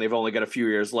aging and they've only got a few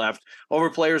years left, over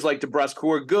players like DeBrusk,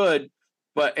 who are good,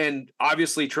 and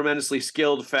obviously tremendously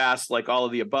skilled, fast, like all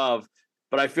of the above.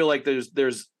 But I feel like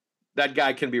there's that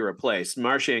guy can be replaced.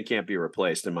 Marchand can't be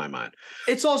replaced in my mind.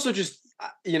 It's also just,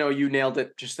 you nailed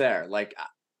it just there.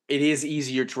 It is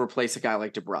easier to replace a guy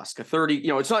like DeBrusk. A 30,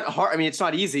 it's not hard. I mean, it's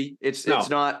not easy. It's not,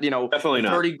 definitely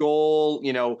not. 30 goal,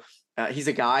 he's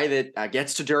a guy that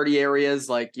gets to dirty areas.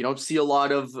 You don't see a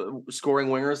lot of scoring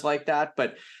wingers like that,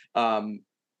 but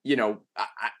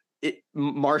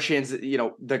Marchand's,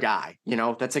 the guy,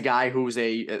 that's a guy who's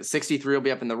a 63 will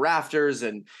be up in the rafters,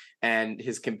 and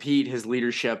his compete, his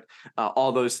leadership,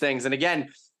 all those things. And again,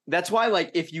 that's why,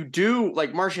 if you do,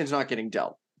 Marchand's not getting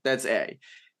dealt. That's A.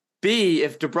 B,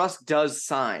 if DeBrusk does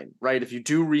sign, right? If you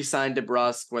do re-sign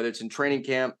DeBrusk, whether it's in training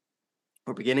camp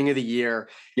or beginning of the year.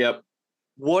 Yep.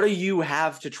 What do you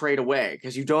have to trade away?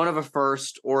 Because you don't have a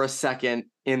first or a second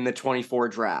in the 24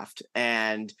 draft.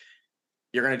 And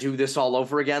you're going to do this all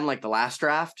over again, like the last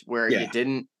draft where you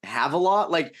didn't have a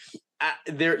lot.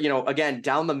 Again,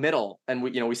 down the middle. And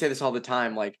we say this all the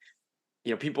time,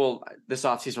 people this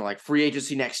offseason are like, free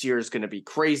agency next year is going to be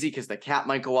crazy because the cap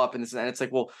might go up and this and that. It's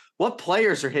like, well, what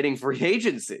players are hitting free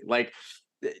agency?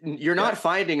 you're not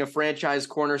finding a franchise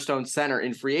cornerstone center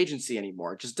in free agency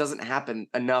anymore. It just doesn't happen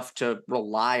enough to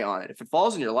rely on it. If it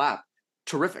falls in your lap,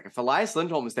 terrific. If Elias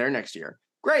Lindholm is there next year,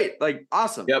 great, like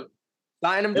awesome. Yep.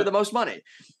 Sign him to the most money.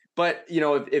 But,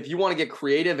 if you want to get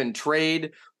creative and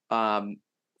trade, you're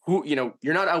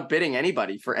not outbidding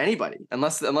anybody for anybody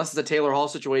unless it's a Taylor Hall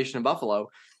situation in Buffalo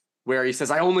where he says,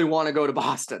 I only want to go to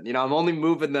Boston. I'm only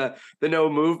moving the no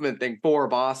movement thing for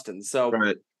Boston. So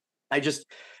right. I just,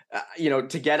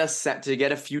 to get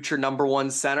a future number one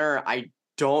center, I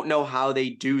don't know how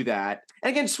they do that.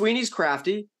 And again, Sweeney's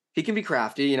crafty. He can be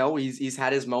crafty. He's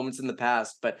had his moments in the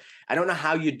past, but I don't know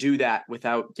how you do that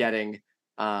without getting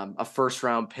a first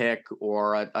round pick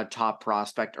or a top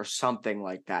prospect or something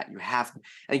like that. I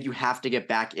think you have to get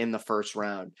back in the first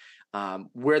round.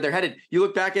 Where they're headed. You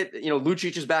look back at,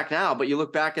 Lucic is back now, but you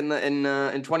look back in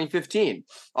 2015,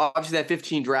 obviously that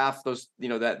 15 draft, those,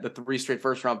 that the 3 straight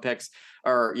first round picks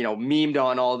are, memed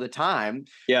on all the time.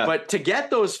 Yeah. But to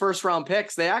get those first round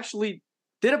picks, they actually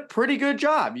did a pretty good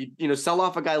job. You sell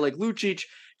off a guy like Lucic.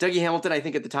 Dougie Hamilton, I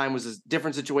think at the time was a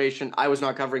different situation. I was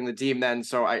not covering the team then,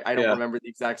 so I don't remember the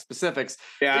exact specifics.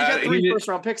 Yeah, but you got 3 first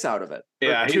round picks out of it.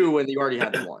 Yeah, 2 when you already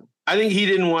had the 1. I think he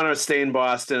didn't want to stay in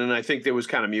Boston, and I think it was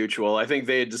kind of mutual. I think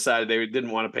they had decided they didn't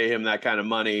want to pay him that kind of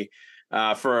money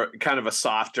for kind of a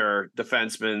softer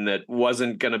defenseman that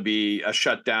wasn't going to be a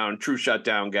true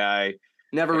shutdown guy.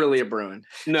 Never really a Bruin.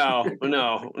 No,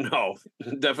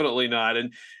 definitely not.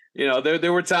 And,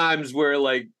 there were times where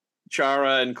like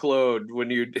Chara and Claude, when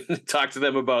you talk to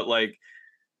them about like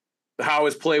how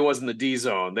his play was in the D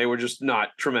zone, they were just not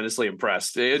tremendously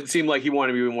impressed. It seemed like he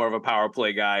wanted to be more of a power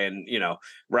play guy and,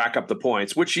 rack up the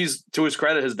points, which he's, to his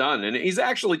credit, has done. And he's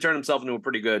actually turned himself into a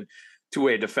pretty good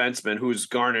two-way defenseman who's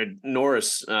garnered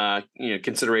Norris,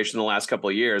 consideration the last couple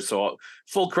of years. So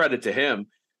full credit to him.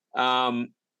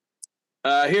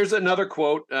 Here's another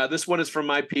quote. This one is from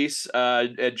my piece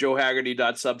at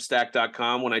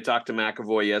joehaggerty.substack.com. When I talked to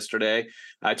McAvoy yesterday,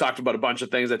 I talked about a bunch of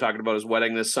things. I talked about his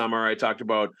wedding this summer. I talked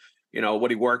about,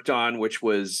 what he worked on, which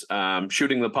was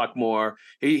shooting the puck more.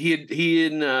 He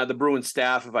and the Bruins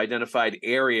staff have identified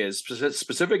areas,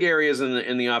 specific areas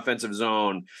in the offensive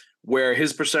zone where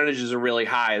his percentages are really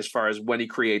high as far as when he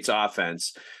creates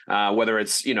offense, whether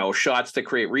it's, shots that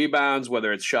create rebounds,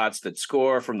 whether it's shots that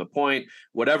score from the point,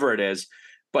 whatever it is.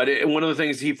 But one of the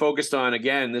things he focused on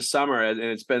again this summer, and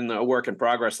it's been a work in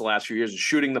progress the last few years, is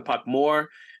shooting the puck more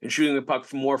and shooting the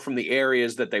puck more from the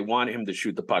areas that they want him to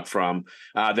shoot the puck from,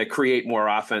 that create more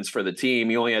offense for the team.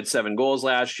 He only had 7 goals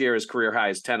last year. His career high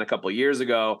is 10 a couple of years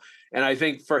ago. And I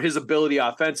think for his ability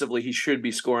offensively, he should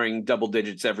be scoring double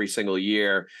digits every single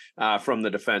year from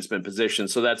the defenseman position.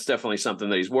 So that's definitely something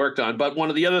that he's worked on. But one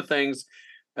of the other things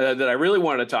that I really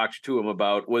wanted to talk to him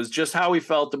about was just how he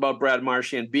felt about Brad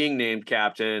Marchand being named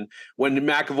captain when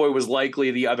McAvoy was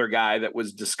likely the other guy that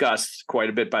was discussed quite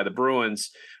a bit by the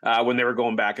Bruins when they were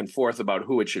going back and forth about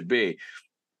who it should be.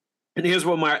 And here's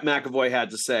what McAvoy had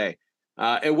to say.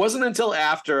 It wasn't until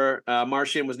after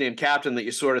Marchand was named captain that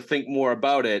you sort of think more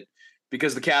about it,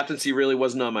 because the captaincy really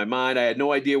wasn't on my mind. I had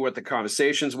no idea what the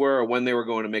conversations were or when they were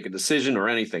going to make a decision or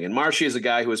anything. And Marshy is a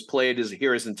guy who has played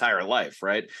here his entire life,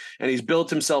 right? And he's built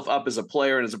himself up as a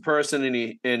player and as a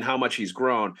person, and how much he's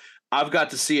grown. I've got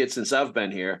to see it since I've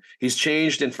been here. He's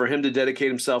changed, and for him to dedicate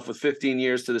himself with 15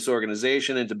 years to this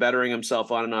organization and to bettering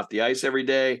himself on and off the ice every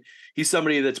day, he's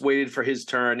somebody that's waited for his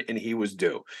turn, and he was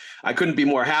due. I couldn't be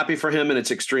more happy for him, and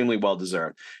it's extremely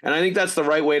well-deserved. And I think that's the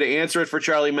right way to answer it for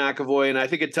Charlie McAvoy, and I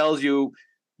think it tells you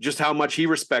just how much he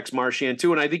respects Marchand,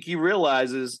 too. And I think he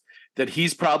realizes that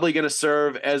he's probably going to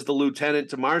serve as the lieutenant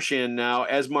to Marchand now,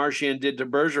 as Marchand did to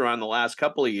Bergeron the last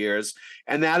couple of years.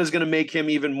 And that is going to make him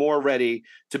even more ready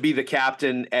to be the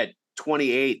captain at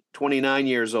 28, 29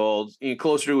 years old,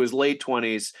 closer to his late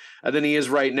 20s than he is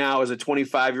right now as a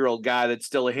 25-year-old guy that's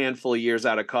still a handful of years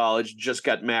out of college, just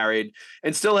got married,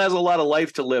 and still has a lot of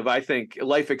life to live, I think,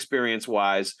 life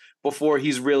experience-wise, before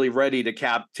he's really ready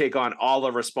to take on all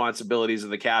the responsibilities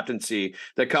of the captaincy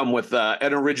that come with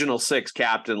an original 6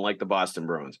 captain like the Boston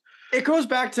Bruins. It goes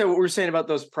back to what we were saying about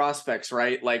those prospects,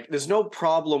 right? Like, there's no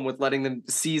problem with letting them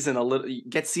get seasoned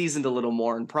a little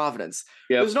more in Providence.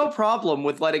 Yep. There's no problem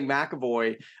with letting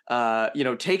McAvoy,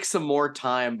 take some more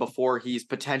time before he's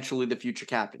potentially the future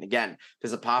captain. Again,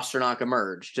 does a Pasternak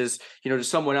emerge? Does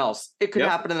someone else? It could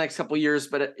happen in the next couple of years,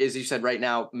 but as you said, right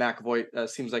now, McAvoy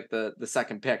seems like the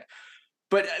second pick.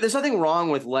 But there's nothing wrong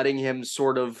with letting him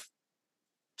sort of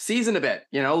season a bit,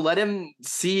 let him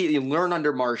learn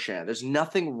under Marchand. There's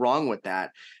nothing wrong with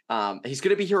that. He's going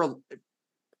to be here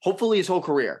hopefully his whole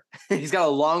career. He's got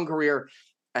a long career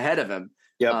ahead of him.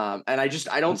 Yep. And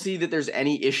I don't see that there's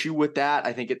any issue with that.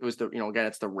 I think it was again,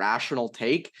 it's the rational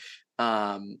take.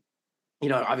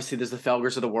 Obviously there's the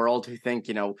Felgers of the world who think,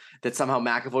 that somehow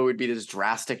McAvoy would be this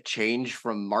drastic change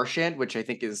from Marchand, which I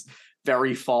think is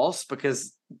very false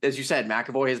because, as you said,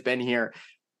 McAvoy has been here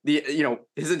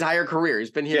his entire career. He's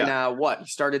been here now. He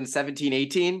started in 17,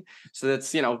 18. So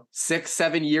that's,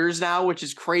 6-7 years now, which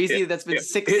is crazy. That's been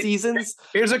 6 seasons.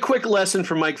 Here's a quick lesson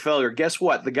from Mike Felger. Guess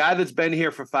what? The guy that's been here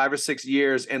for 5 or 6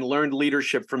 years and learned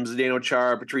leadership from Zdeno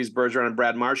Chara, Patrice Bergeron, and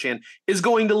Brad Marchand is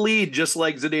going to lead just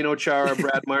like Zdeno Chara,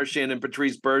 Brad Marchand, and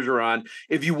Patrice Bergeron.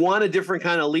 If you want a different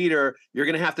kind of leader, you're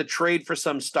going to have to trade for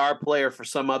some star player for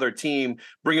some other team,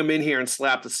 bring him in here and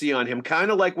slap the C on him. Kind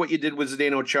of like what you did with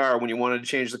Zdeno Chara when you wanted to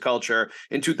change the culture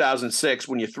in 2006,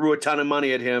 when you threw a ton of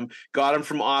money at him, got him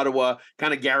from Ottawa,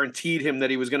 kind of guaranteed him that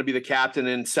he was going to be the captain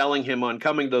and selling him on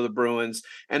coming to the Bruins,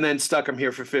 and then stuck him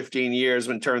here for 15 years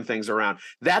and turned things around.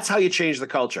 That's how you change the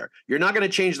culture. You're not going to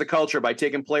change the culture by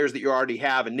taking players that you already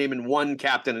have and naming one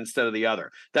captain instead of the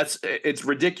other. It's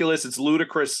ridiculous. It's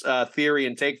ludicrous theory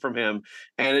and take from him.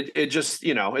 And it just,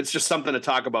 it's just something to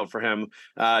talk about for him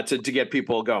to get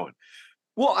people going.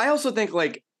 Well, I also think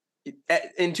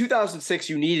in 2006,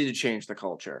 you needed to change the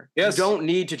culture. Yes. You don't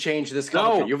need to change this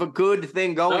culture. No. You have a good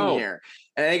thing going No. here.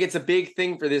 And I think it's a big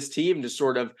thing for this team to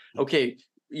sort of, okay,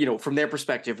 from their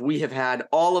perspective, we have had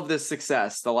all of this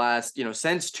success the last,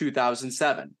 since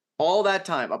 2007, all that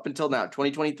time up until now,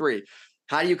 2023.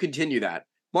 How do you continue that?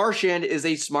 Marchand is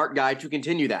a smart guy to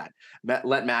continue that.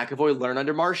 Let McAvoy learn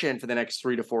under Marchand for the next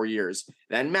 3 to 4 years.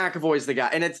 Then McAvoy's the guy.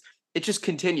 And it just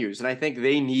continues. And I think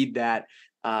they need that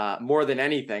more than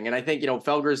anything. And I think,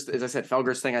 Felger's, as I said,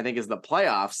 Felger's thing, I think, is the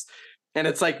playoffs. And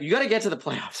it's like, you got to get to the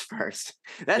playoffs first.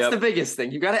 That's the biggest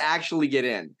thing. You got to actually get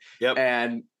in. Yep.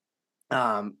 And,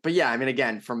 but yeah, I mean,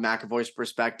 again, from McAvoy's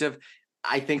perspective,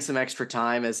 I think some extra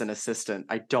time as an assistant,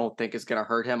 I don't think is going to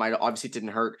hurt him. I obviously didn't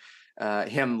hurt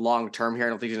him long-term here. I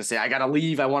don't think he's going to say, I got to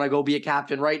leave. I want to go be a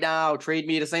captain right now. Trade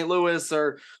me to St. Louis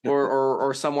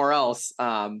or somewhere else.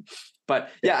 But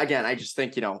yeah, again, I just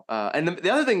think, and the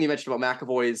other thing you mentioned about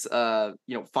McAvoy is,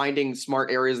 finding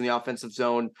smart areas in the offensive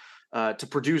zone to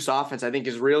produce offense, I think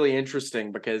is really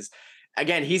interesting because,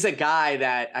 again, he's a guy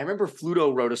that I remember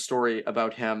Fluto wrote a story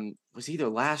about him. It was either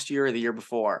last year or the year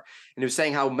before. And he was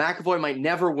saying how McAvoy might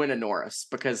never win a Norris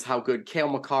because how good Cale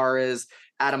Makar is,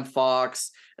 Adam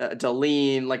Fox,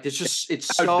 Deline,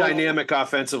 it's so dynamic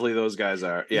offensively those guys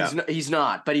are. Yeah, he's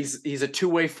not, but he's a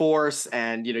two-way force,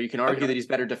 and you can argue that he's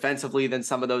better defensively than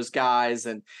some of those guys,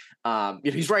 and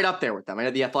he's right up there with them. I know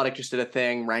the Athletic just did a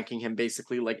thing ranking him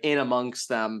basically in amongst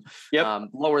them,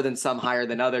 lower than some, higher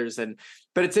than others,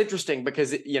 but it's interesting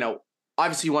because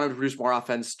obviously you want him to produce more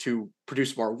offense to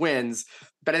produce more wins,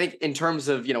 but I think in terms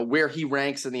of where he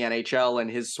ranks in the NHL and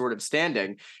his sort of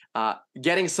standing,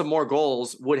 getting some more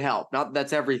goals would help. Not that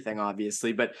that's everything,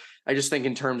 obviously, but I just think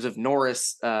in terms of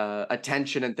Norris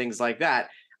attention and things like that,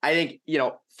 I think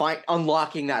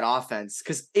unlocking that offense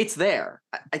because it's there.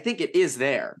 I think it is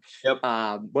there. Yep.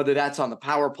 Whether that's on the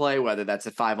power play, whether that's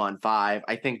a 5-on-5,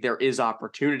 I think there is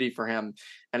opportunity for him,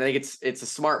 and I think it's a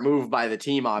smart move by the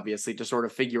team, obviously, to sort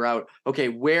of figure out, okay,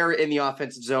 where in the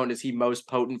offensive zone is he most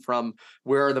potent from?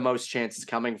 Where are the most chances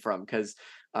coming from? Because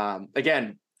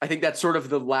again, I think that's sort of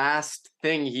the last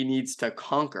thing he needs to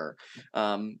conquer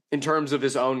in terms of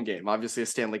his own game. Obviously, a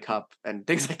Stanley Cup and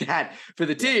things like that for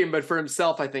the team, but for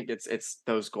himself, I think it's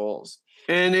those goals.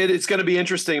 And it's going to be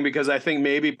interesting because I think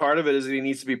maybe part of it is that he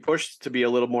needs to be pushed to be a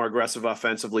little more aggressive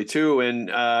offensively too.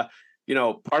 And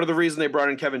part of the reason they brought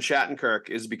in Kevin Shattenkirk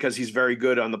is because he's very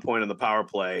good on the point of the power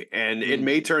play. And it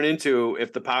may turn into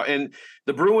and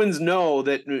the Bruins know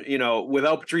that,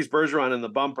 without Patrice Bergeron in the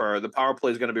bumper, the power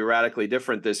play is going to be radically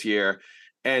different this year.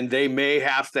 And they may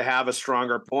have to have a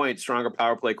stronger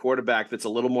power play quarterback that's a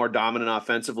little more dominant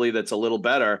offensively, that's a little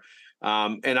better.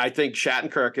 And I think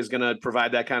Shattenkirk is going to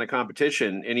provide that kind of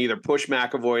competition and either push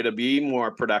McAvoy to be more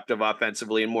productive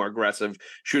offensively and more aggressive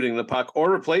shooting the puck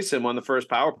or replace him on the first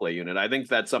power play unit. I think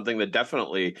that's something that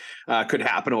definitely could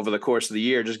happen over the course of the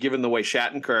year, just given the way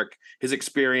Shattenkirk, his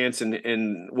experience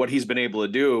and what he's been able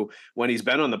to do when he's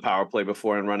been on the power play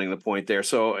before and running the point there.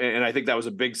 So, and I think that was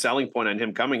a big selling point on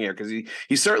him coming here because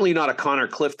he's certainly not a Connor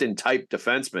Clifton type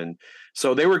defenseman.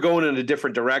 So they were going in a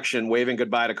different direction, waving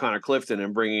goodbye to Connor Clifton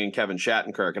and bringing in Kevin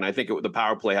Shattenkirk. And I think the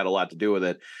power play had a lot to do with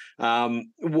it.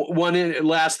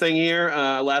 Last thing here,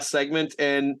 last segment,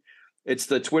 and it's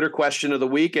the Twitter question of the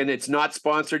week, and it's not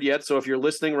sponsored yet. So if you're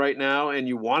listening right now and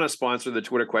you want to sponsor the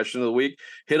Twitter question of the week,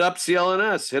 hit up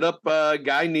CLNS, hit up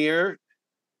Guy Neer,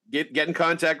 get in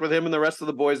contact with him and the rest of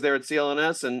the boys there at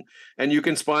CLNS, and you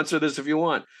can sponsor this if you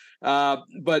want.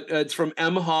 But it's from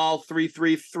M Hall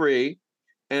 333.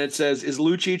 And it says, is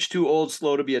Lucic too old,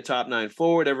 slow to be a top 9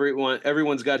 forward?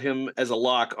 Everyone's got him as a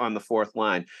lock on the fourth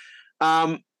line.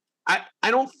 I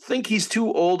don't think he's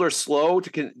too old or slow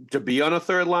to be on a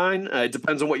third line. It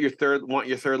depends on what want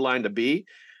your third line to be.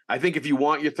 I think if you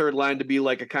want your third line to be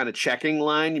like a kind of checking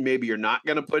line, maybe you're not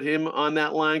going to put him on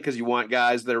that line because you want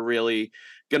guys that are really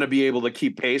going to be able to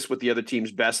keep pace with the other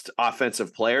team's best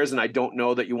offensive players. And I don't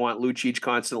know that you want Lucic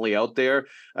constantly out there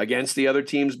against the other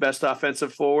team's best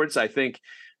offensive forwards. I think,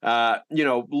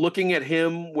 looking at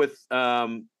him with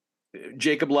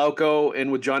Jacob Lauko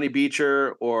and with Johnny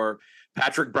Beecher or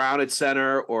Patrick Brown at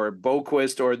center or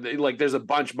Boquist or there's a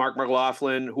bunch, Mark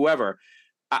McLaughlin, whoever.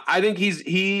 I think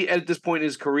he at this point in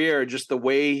his career, just the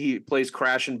way he plays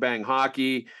crash and bang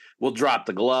hockey, will drop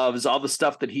the gloves, all the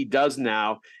stuff that he does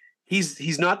now.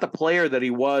 He's not the player that he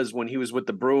was when he was with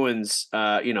the Bruins,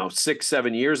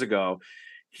 6-7 years ago.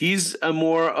 He's a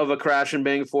more of a crash and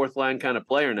bang fourth line kind of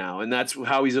player now. And that's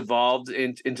how he's evolved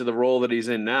into the role that he's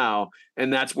in now.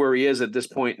 And that's where he is at this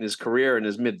point in his career in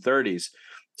his mid-30s.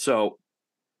 So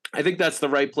I think that's the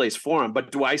right place for him.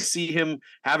 But do I see him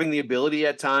having the ability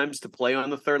at times to play on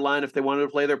the third line if they wanted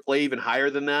to play even higher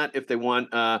than that, if they want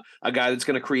a guy that's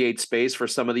going to create space for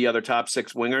some of the other top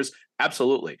 6 wingers?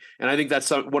 Absolutely. And I think that's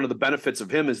one of the benefits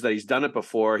of him is that he's done it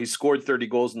before. He's scored 30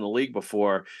 goals in the league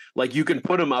before. Like, you can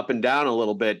put him up and down a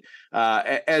little bit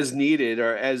as needed,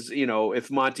 or as,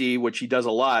 if Monty, which he does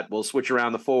a lot, will switch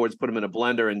around the forwards, put him in a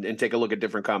blender and take a look at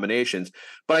different combinations.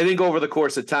 But I think over the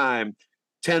course of time,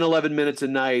 10, 11 minutes a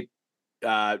night,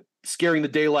 scaring the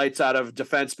daylights out of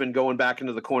defensemen going back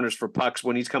into the corners for pucks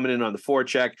when he's coming in on the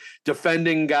forecheck,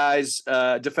 defending guys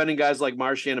like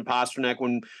Marchand and Pasternak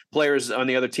when players on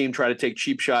the other team try to take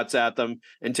cheap shots at them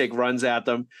and take runs at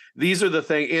them. These are the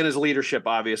things, and his leadership,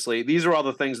 obviously. These are all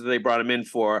the things that they brought him in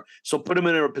for. So put him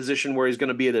in a position where he's going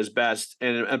to be at his best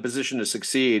and in a position to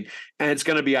succeed. And it's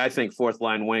going to be, I think, fourth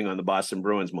line wing on the Boston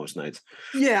Bruins most nights.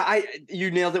 Yeah,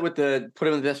 you nailed it with the put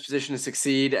him in the best position to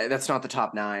succeed. That's not the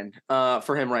top 9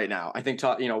 for him right now. I think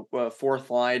fourth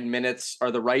line minutes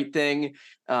are the right thing.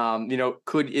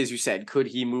 As you said, could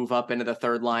he move up into the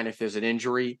third line if there's an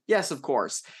injury? Yes, of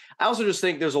course. I also just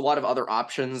think there's a lot of other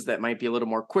options that might be a little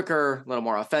more quicker, a little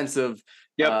more offensive,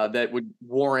 that would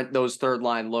warrant those third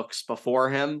line looks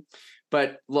before him.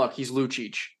 But look, he's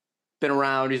Lucic. Been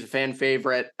around. He's a fan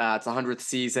favorite. It's 100th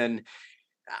season.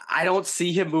 I don't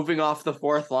see him moving off the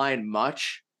fourth line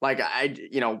much. Like,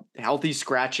 healthy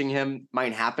scratching him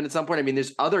might happen at some point. I mean,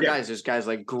 there's other guys. There's guys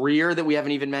like Greer that we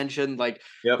haven't even mentioned,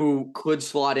 who could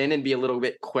slot in and be a little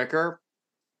bit quicker.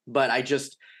 But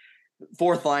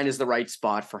fourth line is the right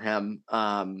spot for him.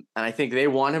 And I think they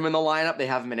want him in the lineup. They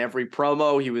have him in every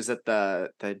promo. He was at the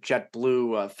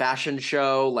JetBlue fashion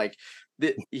show.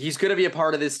 He's going to be a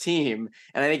part of this team.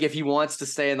 And I think if he wants to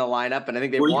stay in the lineup, and I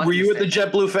think were you at the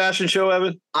JetBlue fashion show,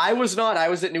 Evan? I was not. I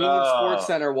was at New England Sports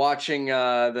Center watching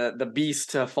the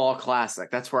Beast Fall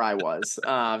Classic. That's where I was.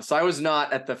 So I was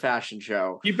not at the fashion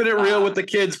show. Keeping it real with the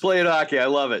kids playing hockey. I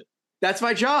love it. That's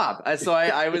my job. So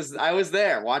I was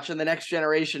there watching the next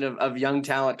generation of young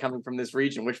talent coming from this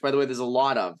region, which, by the way, there's a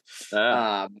lot of.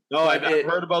 I've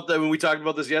heard about that when we talked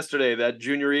about this yesterday, that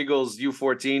Junior Eagles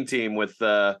U14 team with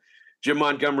Jim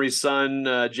Montgomery's son,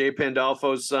 Jay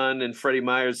Pandolfo's son, and Freddie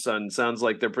Meyer's son. Sounds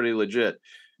like they're pretty legit.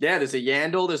 Yeah, there's a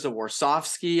Yandel, there's a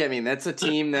Warsofsky. I mean, that's a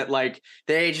team that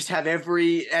they just have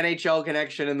every NHL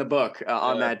connection in the book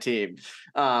on that team.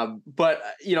 But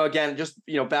again, just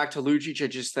back to Lucic, I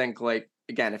just think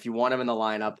again, if you want him in the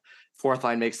lineup, fourth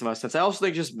line makes the most sense. I also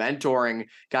think just mentoring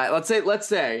guy. Let's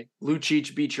say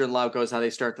Lucic, Beecher, and Lauko is how they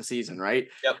start the season, right?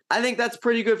 Yep. I think that's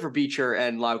pretty good for Beecher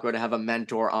and Lauko to have a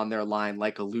mentor on their line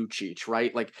like a Lucic,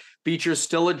 right? Like, Beecher's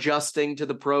still adjusting to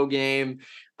the pro game.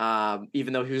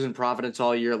 Even though he was in Providence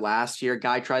all year last year,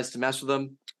 guy tries to mess with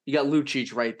him. You got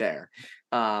Lucic right there.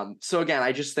 So again,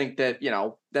 I just think that,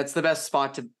 that's the best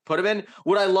spot to put him in.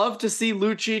 Would I love to see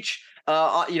Lucic,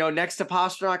 next to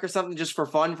Pasternak or something just for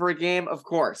fun for a game? Of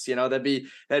course, that'd be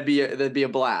a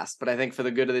blast. But I think for the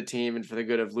good of the team and for the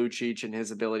good of Lucic and his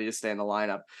ability to stay in the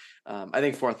lineup, I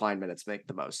think fourth line minutes make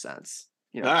the most sense.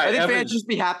 All right, I think fans just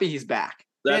be happy he's back.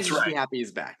 That's right. Just be happy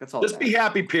he's back. That's all. Just be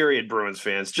happy, period, Bruins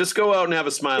fans. Just go out and have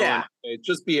a smile on your face.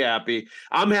 Just be happy.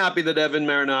 I'm happy that Evan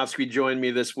Marinofksy joined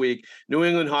me this week. New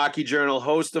England Hockey Journal,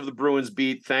 host of the Bruins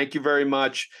Beat. Thank you very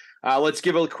much. Let's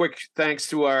give a quick thanks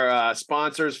to our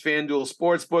sponsors, FanDuel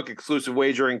Sportsbook, exclusive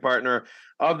wagering partner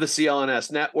of the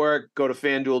CLNS network. Go to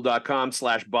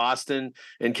fanduel.com/Boston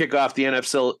and kick off the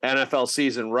NFL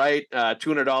season right.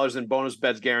 $200 in bonus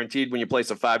bets guaranteed when you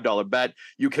place a $5 bet.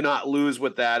 You cannot lose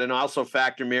with that. And also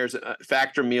Factor Meals,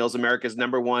 America's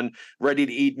 #1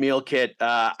 ready-to-eat meal kit.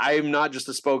 I am not just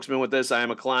a spokesman with this. I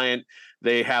am a client.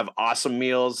 They have awesome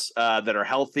meals that are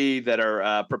healthy, that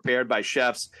are prepared by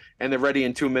chefs, and they're ready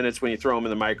in 2 minutes when you throw them in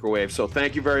the microwave. So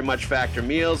thank you very much, Factor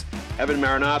Meals. Evan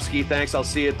Marinofksy, thanks. I'll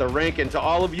see you at the rink. And to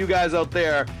all of you guys out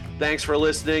there, thanks for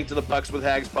listening to the Pucks with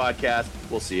Hags podcast.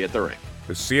 We'll see you at the rink.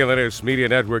 The CLNS Media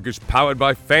Network is powered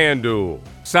by FanDuel.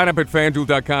 Sign up at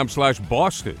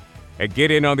FanDuel.com/Boston and get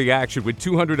in on the action with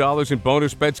 $200 in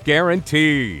bonus bets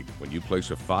guaranteed when you place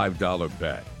a $5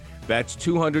 bet. That's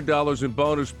 $200 in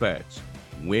bonus bets,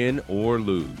 win or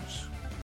lose.